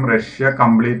ശേഷം റഷ്യ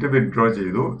കംപ്ലീറ്റ് വിഡ്രോ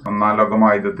ചെയ്തു. ഒന്നാം ലോക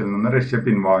മഹായുദ്ധത്തിൽ നിന്ന് റഷ്യ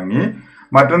പിൻവാങ്ങി.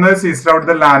 മറ്റൊന്ന് ceased out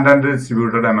the land and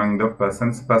distributed among the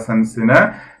പെസൻസ്. പെസൻസിന്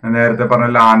നേരത്തെ പറഞ്ഞ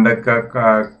ലാൻഡൊക്കെ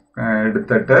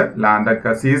എടുത്തിട്ട്,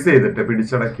 ലാൻഡൊക്കെ സീസ് ചെയ്തിട്ട്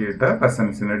പിടിച്ചടക്കിയിട്ട്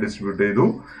പെസൻസിന് ഡിസ്ട്രിബ്യൂട്ട് ചെയ്തു.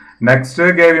 Next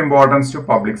gave importance to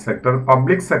public sector.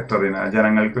 Public സെക്ടറിന്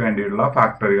ജനങ്ങൾക്ക് വേണ്ടിയുള്ള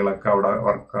ഫാക്ടറികളൊക്കെ അവിടെ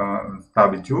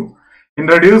സ്ഥാപിച്ചു.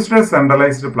 Introduced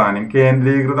centralised planning.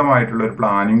 കേന്ദ്രീകൃതമായിട്ടുള്ള ഒരു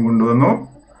പ്ലാനിങ് കൊണ്ടുവന്നു.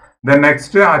 Then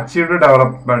next achieved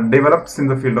develops in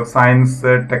the field of science,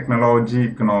 technology,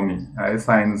 economy.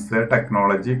 Science,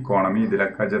 technology, economy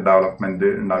ഇതിലൊക്കെ ഡെവലപ്മെന്റ്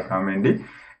ഉണ്ടാക്കാൻ വേണ്ടി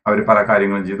അവർ പല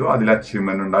കാര്യങ്ങളും ചെയ്തു. അതിൽ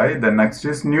അച്ചീവ്മെന്റ് ഉണ്ടായി. Then next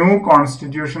is new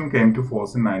constitution came to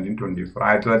force in 1924.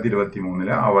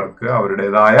 1923 അവർക്ക്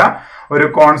അവരുടേതായ ഒരു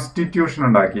കോൺസ്റ്റിറ്റ്യൂഷൻ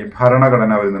ഉണ്ടാക്കി,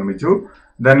 ഭരണഘടന അവർ നിർമ്മിച്ചു.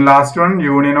 Then last one,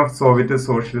 Union of Soviet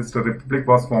Socialist Republic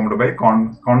was formed by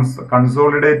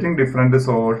consolidating different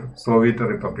Soviet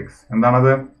republics.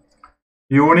 എന്താണത്?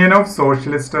 Union of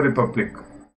Socialist Republic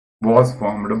was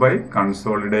formed by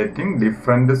consolidating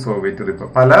different Soviet republic.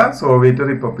 പല Soviet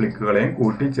റിപ്പബ്ലിക്കുകളെയും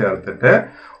കൂട്ടിച്ചേർത്തിട്ട്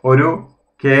ഒരു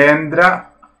കേന്ദ്ര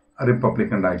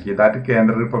റിപ്പബ്ലിക് ഉണ്ടാക്കി. ദാറ്റ്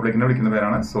കേന്ദ്ര റിപ്പബ്ലിക്കിനെ വിളിക്കുന്ന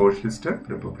പേരാണ് സോഷ്യലിസ്റ്റ്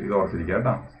റിപ്പബ്ലിക്. ഇത് ഓർത്തിരിക്കുക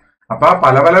കേട്ടോ. അപ്പൊ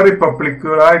പല പല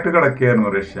റിപ്പബ്ലിക്കുകളായിട്ട്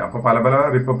കിടക്കുകയായിരുന്നു റഷ്യ. അപ്പൊ പല പല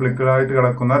റിപ്പബ്ലിക്കുകളായിട്ട്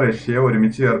കിടക്കുന്ന റഷ്യയെ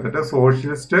ഒരുമിച്ച് ചേർത്തിട്ട്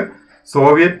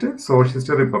സോവിയറ്റ്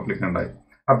സോഷ്യലിസ്റ്റ് റിപ്പബ്ലിക് ഉണ്ടായി.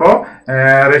 അപ്പോ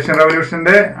റഷ്യൻ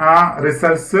റവല്യൂഷന്റെ ആ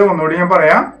റിസൾട്ട്സ് ഒന്നുകൂടി ഞാൻ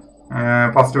പറയാം.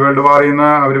 ഫസ്റ്റ് വേൾഡ് വാറിൽ നിന്ന്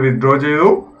അവർ വിത്ഡ്രോ ചെയ്തു.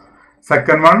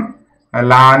 സെക്കൻഡ് വൺ,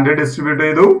 ലാൻഡ് ഡിസ്ട്രിബ്യൂട്ട്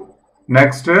ചെയ്തു.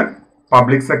 നെക്സ്റ്റ്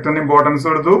പബ്ലിക് സെക്ടറിന് ഇമ്പോർട്ടൻസ്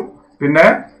കൊടുത്തു. പിന്നെ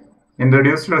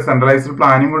ഇൻട്രൊഡ്യൂസ്ഡ് സെൻട്രലൈസ്ഡ്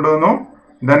പ്ലാനിങ് കൊണ്ടുവന്നു.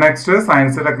 ദെൻ നെക്സ്റ്റ്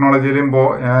സയൻസ് ടെക്നോളജിയിൽ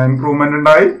ഇംപ്രൂവ്മെന്റ്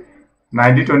ഉണ്ടായി.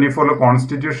 1924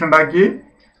 കോൺസ്റ്റിറ്റ്യൂഷൻ ഉണ്ടാക്കി.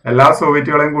 എല്ലാ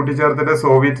സോവിയറ്റുകളെയും കൂട്ടിച്ചേർത്തിട്ട്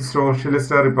സോവിയറ്റ്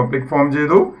സോഷ്യലിസ്റ്റ് റിപ്പബ്ലിക് ഫോം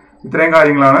ചെയ്തു. ഇത്രയും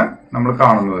കാര്യങ്ങളാണ് നമ്മൾ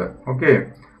കാണുന്നത്. ഓക്കെ,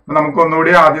 അപ്പൊ നമുക്ക്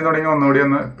ഒന്നുകൂടി ആദ്യം തുടങ്ങി ഒന്നുകൂടി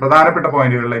ഒന്ന് പ്രധാനപ്പെട്ട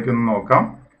പോയിന്റുകളിലേക്ക് ഒന്ന് നോക്കാം.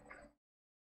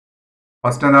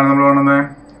 ഫസ്റ്റ് എന്താണ് നമ്മൾ കാണുന്നത്?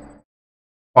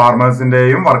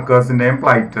 ഫാർമേഴ്സിന്റെയും വർക്കേഴ്സിന്റെയും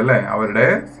പ്ലൈറ്റ് അല്ലെ,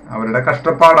 അവരുടെ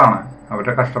കഷ്ടപ്പാടാണ്.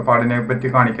 അവരുടെ കഷ്ടപ്പാടിനെ പറ്റി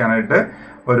കാണിക്കാനായിട്ട്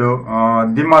ഒരു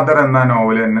ദി മദർ എന്ന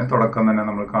നോവൽ തന്നെ തുടക്കം തന്നെ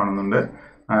നമ്മൾ കാണുന്നുണ്ട്.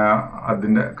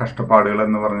 അതിന്റെ കഷ്ടപ്പാടുകൾ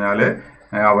എന്ന് പറഞ്ഞാല്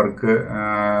അവർക്ക്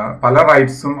പല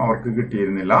റൈറ്റ്സും അവർക്ക്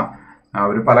കിട്ടിയിരുന്നില്ല.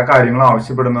 അവർ പല കാര്യങ്ങളും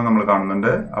ആവശ്യപ്പെടുന്നത് നമ്മൾ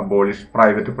കാണുന്നുണ്ട്. Abolish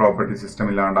private property system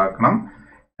ഇല്ലാണ്ടാക്കണം.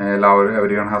 എല്ലാവരും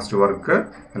എവരിവൺ ഹാസ് ടു വർക്ക്.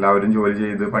 എല്ലാവരും ജോലി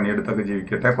ചെയ്ത് പണിയെടുത്തൊക്കെ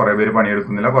ജീവിക്കട്ടെ. കുറെ പേര്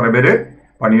പണിയെടുക്കുന്നില്ല, കുറെ പേര്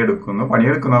പണിയെടുക്കുന്നു.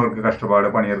 പണിയെടുക്കുന്നവർക്ക് കഷ്ടപ്പാട്,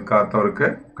 പണിയെടുക്കാത്തവർക്ക്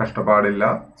കഷ്ടപ്പാടില്ല,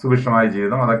 സുഭിക്ഷമായ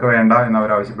ജീവിതം, അതൊക്കെ വേണ്ട എന്ന്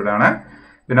അവർ ആവശ്യപ്പെടുകയാണ്.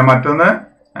 പിന്നെ മറ്റൊന്ന്,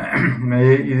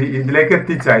 ഇതിലേക്ക്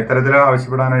എത്തിച്ച, ഇത്തരത്തിൽ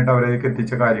ആവശ്യപ്പെടാനായിട്ട് അവരേക്ക്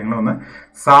എത്തിച്ച കാര്യങ്ങളൊന്ന്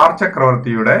സാർ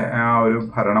ചക്രവർത്തിയുടെ ഒരു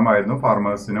ഭരണമായിരുന്നു.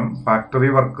 ഫാർമേഴ്സിനും ഫാക്ടറി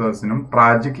വർക്കേഴ്സിനും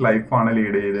ട്രാജിക് ലൈഫാണ്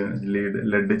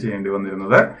ലീഡ് ചെയ്യേണ്ടി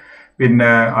വന്നിരുന്നത്.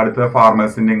 പിന്നെ അടുത്ത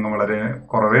ഫാർമേഴ്സിന്റെ ഇങ്ങ് വളരെ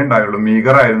കുറവേ ഉണ്ടായുള്ളൂ,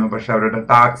 മീഗർ ആയിരുന്നു. പക്ഷെ അവരുടെ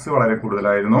ടാക്സ് വളരെ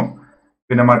കൂടുതലായിരുന്നു.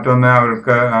 പിന്നെ മറ്റൊന്ന്,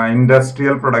 അവർക്ക്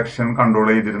ഇൻഡസ്ട്രിയൽ പ്രൊഡക്ഷൻ കൺട്രോൾ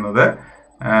ചെയ്തിരുന്നത്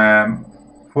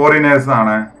ഫോറിനേഴ്സ്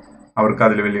ആണ്. അവർക്ക്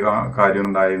അതിൽ വലിയ കാര്യം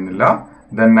ഉണ്ടായിരുന്നില്ല.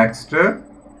 ദെൻ നെക്സ്റ്റ്,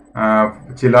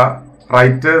 ചില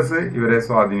റൈറ്റേഴ്സ് ഇവരെ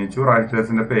സ്വാധീനിച്ചു.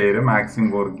 റൈറ്റേഴ്സിന്റെ പേര് Maxim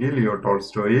Gorky, Leo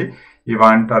Tolstoy,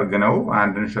 Ivan ടർഗനോവ്,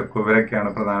 Anton ഷെക്കോ, ഇവരൊക്കെയാണ്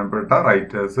പ്രധാനപ്പെട്ട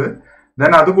റൈറ്റേഴ്സ്.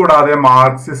 ദെൻ അതുകൂടാതെ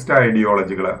മാർക്സിസ്റ്റ്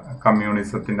ഐഡിയോളജികൾ,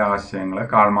 കമ്മ്യൂണിസത്തിന്റെ ആശയങ്ങൾ,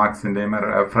 കാൾ മാർക്സിന്റെയും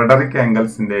ഫ്രെഡറിക്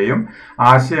എംഗൽസിന്റെയും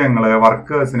ആശയങ്ങൾ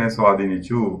വർക്കേഴ്സിനെ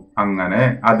സ്വാധീനിച്ചു. അങ്ങനെ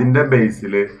അതിന്റെ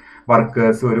ബേസിൽ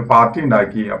വർക്കേഴ്സ് ഒരു പാർട്ടി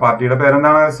ഉണ്ടാക്കി. ആ പാർട്ടിയുടെ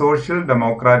പേരെന്താണ്? Social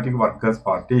democratic workers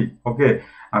party. Okay,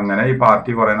 അങ്ങനെ ഈ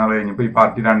പാർട്ടി കുറെ നാൾ കഴിഞ്ഞപ്പോൾ ഈ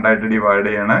പാർട്ടി രണ്ടായിട്ട് ഡിവൈഡ്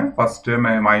ചെയ്യാണ്. First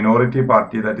minority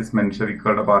party, that is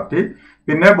മെൻഷവിക്കുകളുടെ party,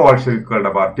 പിന്നെ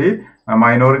ബോൾഷെവിക്കുകളുടെ party.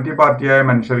 Minority പാർട്ടിയായ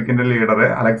മെൻഷവിക്കിന്റെ leader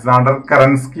Alexander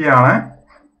Kerensky ആണ്.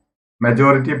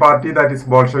 Majority party, that is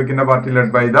ബോൾഷെവിക്കിന്റെ party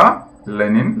led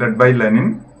by Lenin.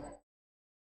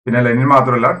 പിന്നെ ലെനിൻ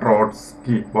മാത്രമല്ല,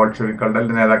 ട്രോട്സ്കി.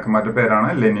 ബോൾഷെവിക്കുകളുടെ നേതാക്കന്മാരുടെ പേരാണ്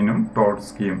ലെനിനും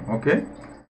ട്രോട്സ്കിയും. ഓക്കെ,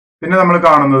 പിന്നെ നമ്മൾ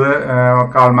കാണുന്നത്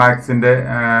കാൾ മാർക്സിന്റെ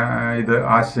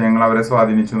ആശയങ്ങൾ അവരെ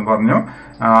സ്വാധീനിച്ചു എന്ന് പറഞ്ഞു.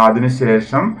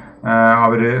 അതിനുശേഷം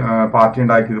അവര് പാർട്ടി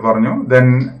ഉണ്ടാക്കിയത് പറഞ്ഞു. ദെൻ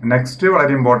നെക്സ്റ്റ്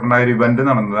വളരെ ഇമ്പോർട്ടന്റ് ആയ ഒരു ഇവന്റ്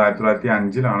നടന്നത്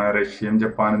 1905 റഷ്യയും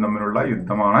ജപ്പാനും തമ്മിലുള്ള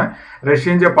യുദ്ധമാണ്.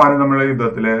 റഷ്യയും ജപ്പാനും തമ്മിലുള്ള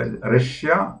യുദ്ധത്തില് റഷ്യ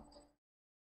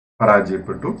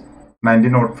പരാജയപ്പെട്ടു.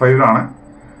 1905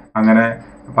 അങ്ങനെ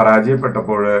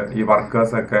പരാജയപ്പെട്ടപ്പോൾ ഈ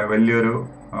വർക്കേഴ്സ് ഒക്കെ വലിയൊരു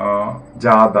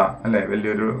ജാഥ അല്ലെ,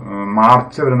 വലിയൊരു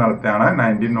മാർച്ച് അവർ നടത്തിയാണ്.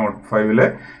 1905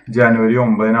 ജനുവരി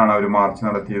 9 അവർ മാർച്ച്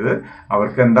നടത്തിയത്.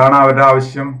 അവർക്ക് എന്താണ് അവരുടെ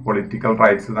ആവശ്യം? പൊളിറ്റിക്കൽ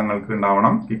റൈറ്റ്സ് തങ്ങൾക്ക്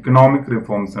ഉണ്ടാവണം, ഇക്കണോമിക്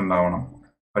റിഫോംസ് ഉണ്ടാവണം.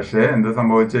 പക്ഷേ എന്ത്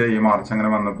സംഭവിച്ച് ഈ മാർച്ച് അങ്ങനെ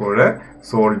വന്നപ്പോൾ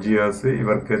സോൾജിയേഴ്സ്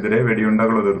ഇവർക്കെതിരെ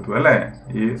വെടിയുണ്ടകൾ ഉതിർത്തു അല്ലെ.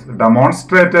 ഈ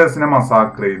ഡെമോൺസ്ട്രേറ്റേഴ്സിനെ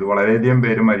മസാക്ർ ചെയ്തു. വളരെയധികം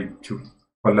പേര് മരിച്ചു,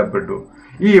 കൊല്ലപ്പെട്ടു.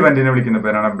 ഈ ഇവന്റിനെ വിളിക്കുന്ന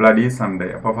പേരാണ് ബ്ലഡി സൺഡേ.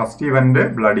 അപ്പൊ ഫസ്റ്റ് ഇവന്റ്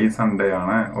ബ്ലഡി സൺഡേ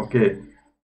ആണ്. Okay,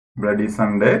 bloody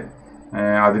Sunday.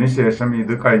 അതിനുശേഷം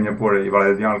ഇത് കഴിഞ്ഞപ്പോൾ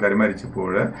വളരെയധികം ആൾക്കാർ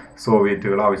മരിച്ചപ്പോൾ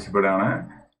സോവിയറ്റുകൾ ആവശ്യപ്പെടുകയാണ്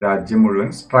രാജ്യം മുഴുവൻ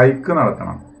സ്ട്രൈക്ക്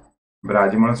നടത്തണം.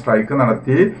 രാജ്യം മുഴുവൻ സ്ട്രൈക്ക്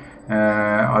നടത്തി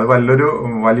അത്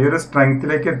വലിയൊരു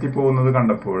സ്ട്രെങ്ത്തിലേക്ക് എത്തിപ്പോകുന്നത്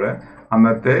കണ്ടപ്പോൾ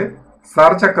അന്നത്തെ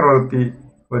സാർ ചക്രവർത്തി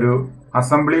ഒരു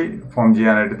അസംബ്ലി ഫോം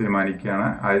ചെയ്യാനായിട്ട് തീരുമാനിക്കുകയാണ്.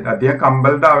 അദ്ദേഹം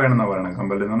കമ്പൽഡ് ആവുകയാണെന്ന് പറയുന്നത്.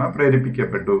 കമ്പൽഡ് എന്ന് പറഞ്ഞാൽ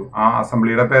പ്രേരിപ്പിക്കപ്പെട്ടു. ആ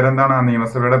അസംബ്ലിയുടെ പേരെന്താണ്? ആ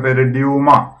നിയമസഭയുടെ പേര് ഡ്യൂമ.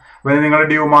 അപ്പൊ നിങ്ങൾ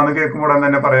ഡ്യൂമ എന്ന് കേൾക്കുമ്പോൾ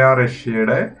തന്നെ പറയാ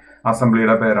റഷ്യയുടെ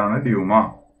അസംബ്ലിയുടെ പേരാണ് ഡ്യൂമ.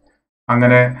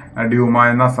 അങ്ങനെ ഡ്യൂമ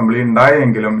എന്ന അസംബ്ലി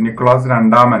ഉണ്ടായെങ്കിലും നിക്കോളാസ്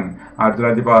രണ്ടാമൻ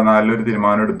 1914 ഒരു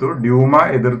തീരുമാനം എടുത്തു. ഡ്യൂമ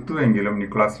എതിർത്തു എങ്കിലും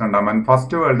നിക്കോളാസ് രണ്ടാമൻ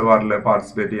ഫസ്റ്റ് വേൾഡ് വാറിൽ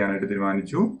പാർട്ടിസിപ്പേറ്റ് ചെയ്യാനായിട്ട്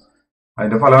തീരുമാനിച്ചു.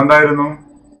 അതിന്റെ ഫലം എന്തായിരുന്നു?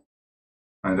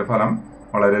 അതിന്റെ ഫലം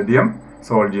വളരെയധികം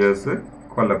സോൾജിയേഴ്സ്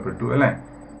കൊല്ലപ്പെട്ടു അല്ലെ.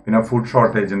 പിന്നെ ഫുഡ്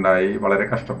ഷോർട്ടേജ് ഉണ്ടായി, വളരെ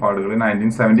കഷ്ടപ്പാടുകൾ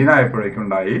 1917 ആയപ്പോഴേക്കും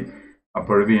ഉണ്ടായി.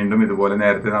 അപ്പോൾ വീണ്ടും ഇതുപോലെ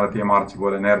നേരത്തെ നടത്തിയ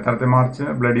മാർച്ച്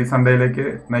ബ്ലഡി സൺഡേയിലേക്ക്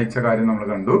നയിച്ച കാര്യം നമ്മൾ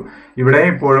കണ്ടു. ഇവിടെ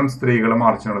ഇപ്പോഴും സ്ത്രീകൾ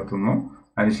മാർച്ച് നടത്തുന്നു.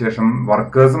 അതിനുശേഷം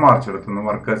വർക്കേഴ്സ് മാർച്ച് നടത്തുന്നു.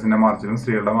 വർക്കേഴ്സിന്റെ മാർച്ചിലും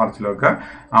സ്ത്രീകളുടെ മാർച്ചിലും ഒക്കെ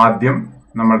ആദ്യം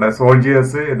നമ്മുടെ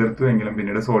സോൾജിയേഴ്സ് എതിർത്തു എങ്കിലും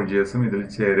പിന്നീട് സോൾജിയേഴ്സും ഇതിൽ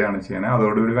ചേരുകയാണ് ചെയ്യുന്നത്.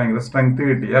 അതോടുകൂടി ഭയങ്കര സ്ട്രെങ്ത്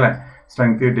കിട്ടി അല്ലെ.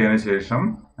 സ്ട്രെങ്ത് കിട്ടിയതിനു ശേഷം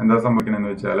എന്താ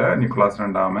സംഭവിക്കണമെന്ന് വെച്ചാൽ നിക്കോളാസ്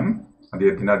രണ്ടാമൻ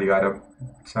അദ്ദേഹത്തിന്റെ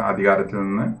അധികാരത്തിൽ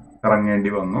നിന്ന് ഇറങ്ങേണ്ടി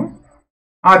വന്നു.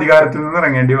 ആ അധികാരത്തിൽ നിന്ന്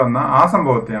ഇറങ്ങേണ്ടി വന്ന ആ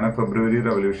സംഭവത്തെയാണ് ഫെബ്രുവരി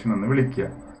റവല്യൂഷൻ എന്ന് വിളിക്കുക.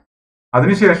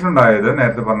 അതിനുശേഷം ഉണ്ടായത്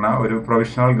നേരത്തെ പറഞ്ഞ ഒരു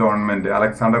പ്രൊവിഷണൽ ഗവൺമെന്റ്,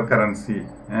 അലക്സാണ്ടർ കറൻസി,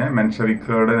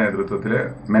 മെൻഷവിക്കുകളുടെ നേതൃത്വത്തിൽ,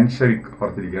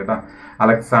 പുറത്തിരിക്കുക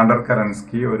അലക്സാണ്ടർ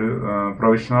കറൻസ്കി ഒരു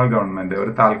പ്രൊവിഷണൽ ഗവൺമെന്റ്,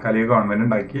 ഒരു താൽക്കാലിക ഗവൺമെന്റ്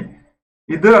ഉണ്ടാക്കി.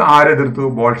 ഇത് ആരെതിർത്തു?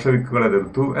 ബോൾഷവിക്കുകൾ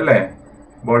എതിർത്തു അല്ലെ.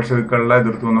 ബോൾഷവിക്കുകളെ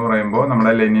എതിർത്തു എന്ന് പറയുമ്പോൾ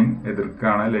നമ്മുടെ ലെനിൻ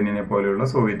എതിർക്കുകയാണ്. ലെനിനെ പോലെയുള്ള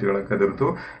സോവിയറ്റുകളൊക്കെ എതിർത്തു.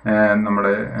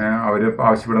 അവർ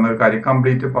ആവശ്യപ്പെടുന്ന ഒരു കാര്യം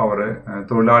കംപ്ലീറ്റ് പവർ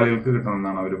തൊഴിലാളികൾക്ക്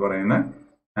കിട്ടണമെന്നാണ് അവർ പറയുന്നത്.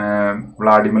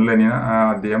 വ്ളാഡിമിർ ലെനിൻ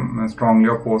അദ്ദേഹം strongly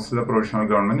oppose the provisional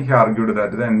government. He argued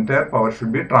that the entire power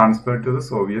should be transferred to the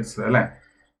Soviets അല്ലെ.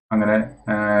 അങ്ങനെ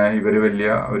ഇവർ വലിയ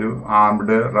ഒരു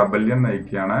ആർംഡ് റബല്യൻ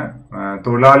നയിക്കുകയാണ്.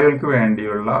 തൊഴിലാളികൾക്ക്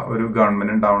വേണ്ടിയുള്ള ഒരു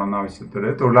ഗവൺമെന്റ് ഉണ്ടാവണമെന്ന ആവശ്യത്തിൽ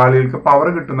തൊഴിലാളികൾക്ക് പവർ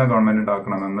കിട്ടുന്ന ഗവൺമെന്റ്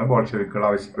ഉണ്ടാക്കണമെന്ന് ബോൾഷെവിക്കുകൾ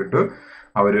ആവശ്യപ്പെട്ടു.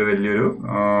 അവര് വലിയൊരു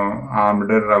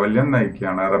ആർംഡ് റബല്യൻ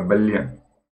നയിക്കുകയാണ്. റബല്യൻ.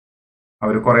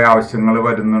 അവർ കുറെ ആവശ്യങ്ങൾ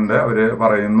വരുന്നുണ്ട്. അവര്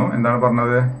പറയുന്നു, എന്താണ്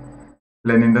പറഞ്ഞത്?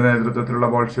 ലെനിന്റെ നേതൃത്വത്തിലുള്ള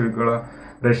ബോൾഷെവിക്കുകൾ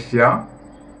റഷ്യ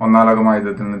ഒന്നാം ലോക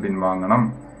മഹായുദ്ധത്തിൽ നിന്ന് പിൻവാങ്ങണം,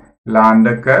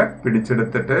 ലാൻഡൊക്കെ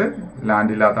പിടിച്ചെടുത്തിട്ട്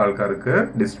ലാൻഡ് ഇല്ലാത്ത ആൾക്കാർക്ക്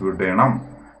ഡിസ്ട്രിബ്യൂട്ട് ചെയ്യണം,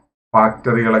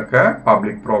 ഫാക്ടറികളൊക്കെ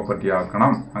പബ്ലിക് പ്രോപ്പർട്ടി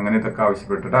ആക്കണം. അങ്ങനെ ഇതൊക്കെ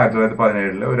ആവശ്യപ്പെട്ടിട്ട്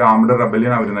 1917 ഒരു ആംഡ്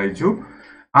റെബല്യൻ അവർ നയിച്ചു.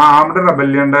 ആ ആംഡ്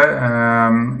റെബല്യന്റെ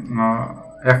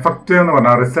എഫക്റ്റ് എന്ന്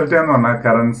പറഞ്ഞാൽ, റിസൾട്ട് എന്ന് പറഞ്ഞാൽ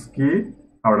കറൻസ്കി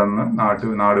അവിടെ നിന്ന്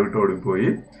നാട് വിട്ട് ഓടിപ്പോയി.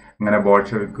 അങ്ങനെ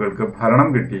ബോൾഷെവിക്കുകൾക്ക് ഭരണം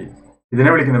കിട്ടി. ഇതിനെ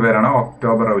വിളിക്കുന്ന പേരാണ്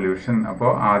ഒക്ടോബർ റവല്യൂഷൻ.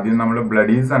 അപ്പോൾ ആദ്യം നമ്മൾ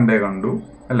ബ്ലഡി സൺഡേ കണ്ടു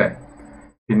അല്ലെ,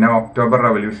 പിന്നെ ഒക്ടോബർ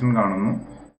റവല്യൂഷൻ കാണുന്നു,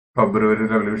 ഫെബ്രുവരി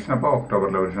റവല്യൂഷൻ, അപ്പൊ ഒക്ടോബർ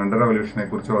റവല്യൂഷൻ. 2 റവല്യൂഷനെ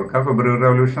കുറിച്ച് ഓർക്കുക. ഫെബ്രുവരി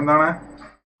റവല്യൂഷൻ എന്താണ്?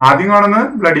 ആദ്യം കാണുന്നത്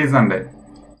ബ്ലഡി സൺഡേ,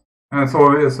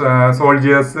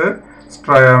 സോൾജിയേഴ്സ്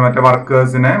മറ്റേ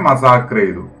വർക്കേഴ്സിനെ മസാക്ർ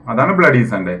ചെയ്തു, അതാണ് ബ്ലഡി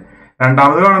സൺഡേ.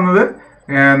 രണ്ടാമത് കാണുന്നത്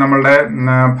നമ്മളുടെ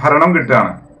ഭരണം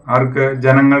കിട്ടുകയാണ്. ആർക്ക്?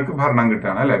 ജനങ്ങൾക്ക് ഭരണം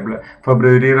കിട്ടുകയാണ് അല്ലെ.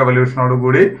 ഫെബ്രുവരി റവല്യൂഷനോട്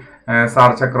കൂടി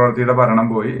സാർ ചക്രവർത്തിയുടെ ഭരണം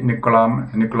പോയി,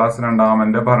 നിക്കോളാസ്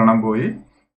രണ്ടാമന്റെ ഭരണം പോയി.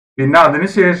 പിന്നെ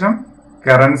അതിനുശേഷം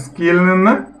കറൻസ്കിയിൽ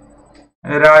നിന്ന്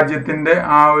രാജ്യത്തിന്റെ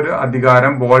ആ ഒരു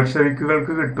അധികാരം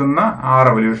ബോൾഷെവിക്കുകൾക്ക് കിട്ടുന്ന ആ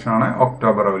റവല്യൂഷനാണ്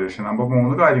ഒക്ടോബർ റവല്യൂഷൻ. അപ്പൊ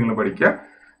 3 കാര്യങ്ങൾ പഠിക്കുക: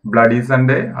 ബ്ലഡി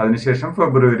സൺഡേ, അതിനുശേഷം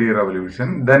ഫെബ്രുവരി revolution,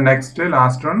 then next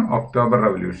last one October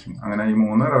revolution. അങ്ങനെ ഈ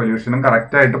 3 റവല്യൂഷനും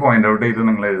കറക്റ്റ് ആയിട്ട് പോയിന്റ് ഔട്ട് ചെയ്ത്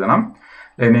നിങ്ങൾ എഴുതണം.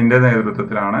 ലെനിന്റെ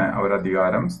നേതൃത്വത്തിലാണ് അവർ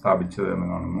അധികാരം സ്ഥാപിച്ചത് എന്ന്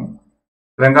കാണുന്നു.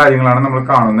 ഇത്തരം കാര്യങ്ങളാണ് നമ്മൾ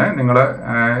കാണുന്നത്. നിങ്ങൾ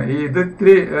ഇത്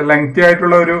ഇത്തിരി ലെങ്തി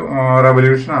ആയിട്ടുള്ള ഒരു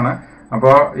റവല്യൂഷനാണ്.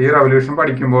 അപ്പോൾ ഈ റവല്യൂഷൻ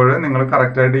പഠിക്കുമ്പോൾ നിങ്ങൾ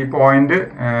കറക്റ്റായിട്ട് ഈ പോയിന്റ്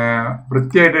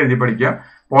വൃത്തിയായിട്ട് എഴുതി പഠിക്കുക.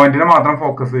 പോയിന്റിനെ മാത്രം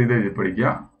ഫോക്കസ് ചെയ്ത് എഴുതി പഠിക്കുക.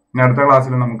 ഇനി അടുത്ത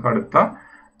ക്ലാസ്സിൽ നമുക്ക് അടുത്ത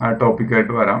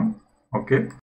ടോപ്പിക്കായിട്ട് വരാം. ഓക്കെ.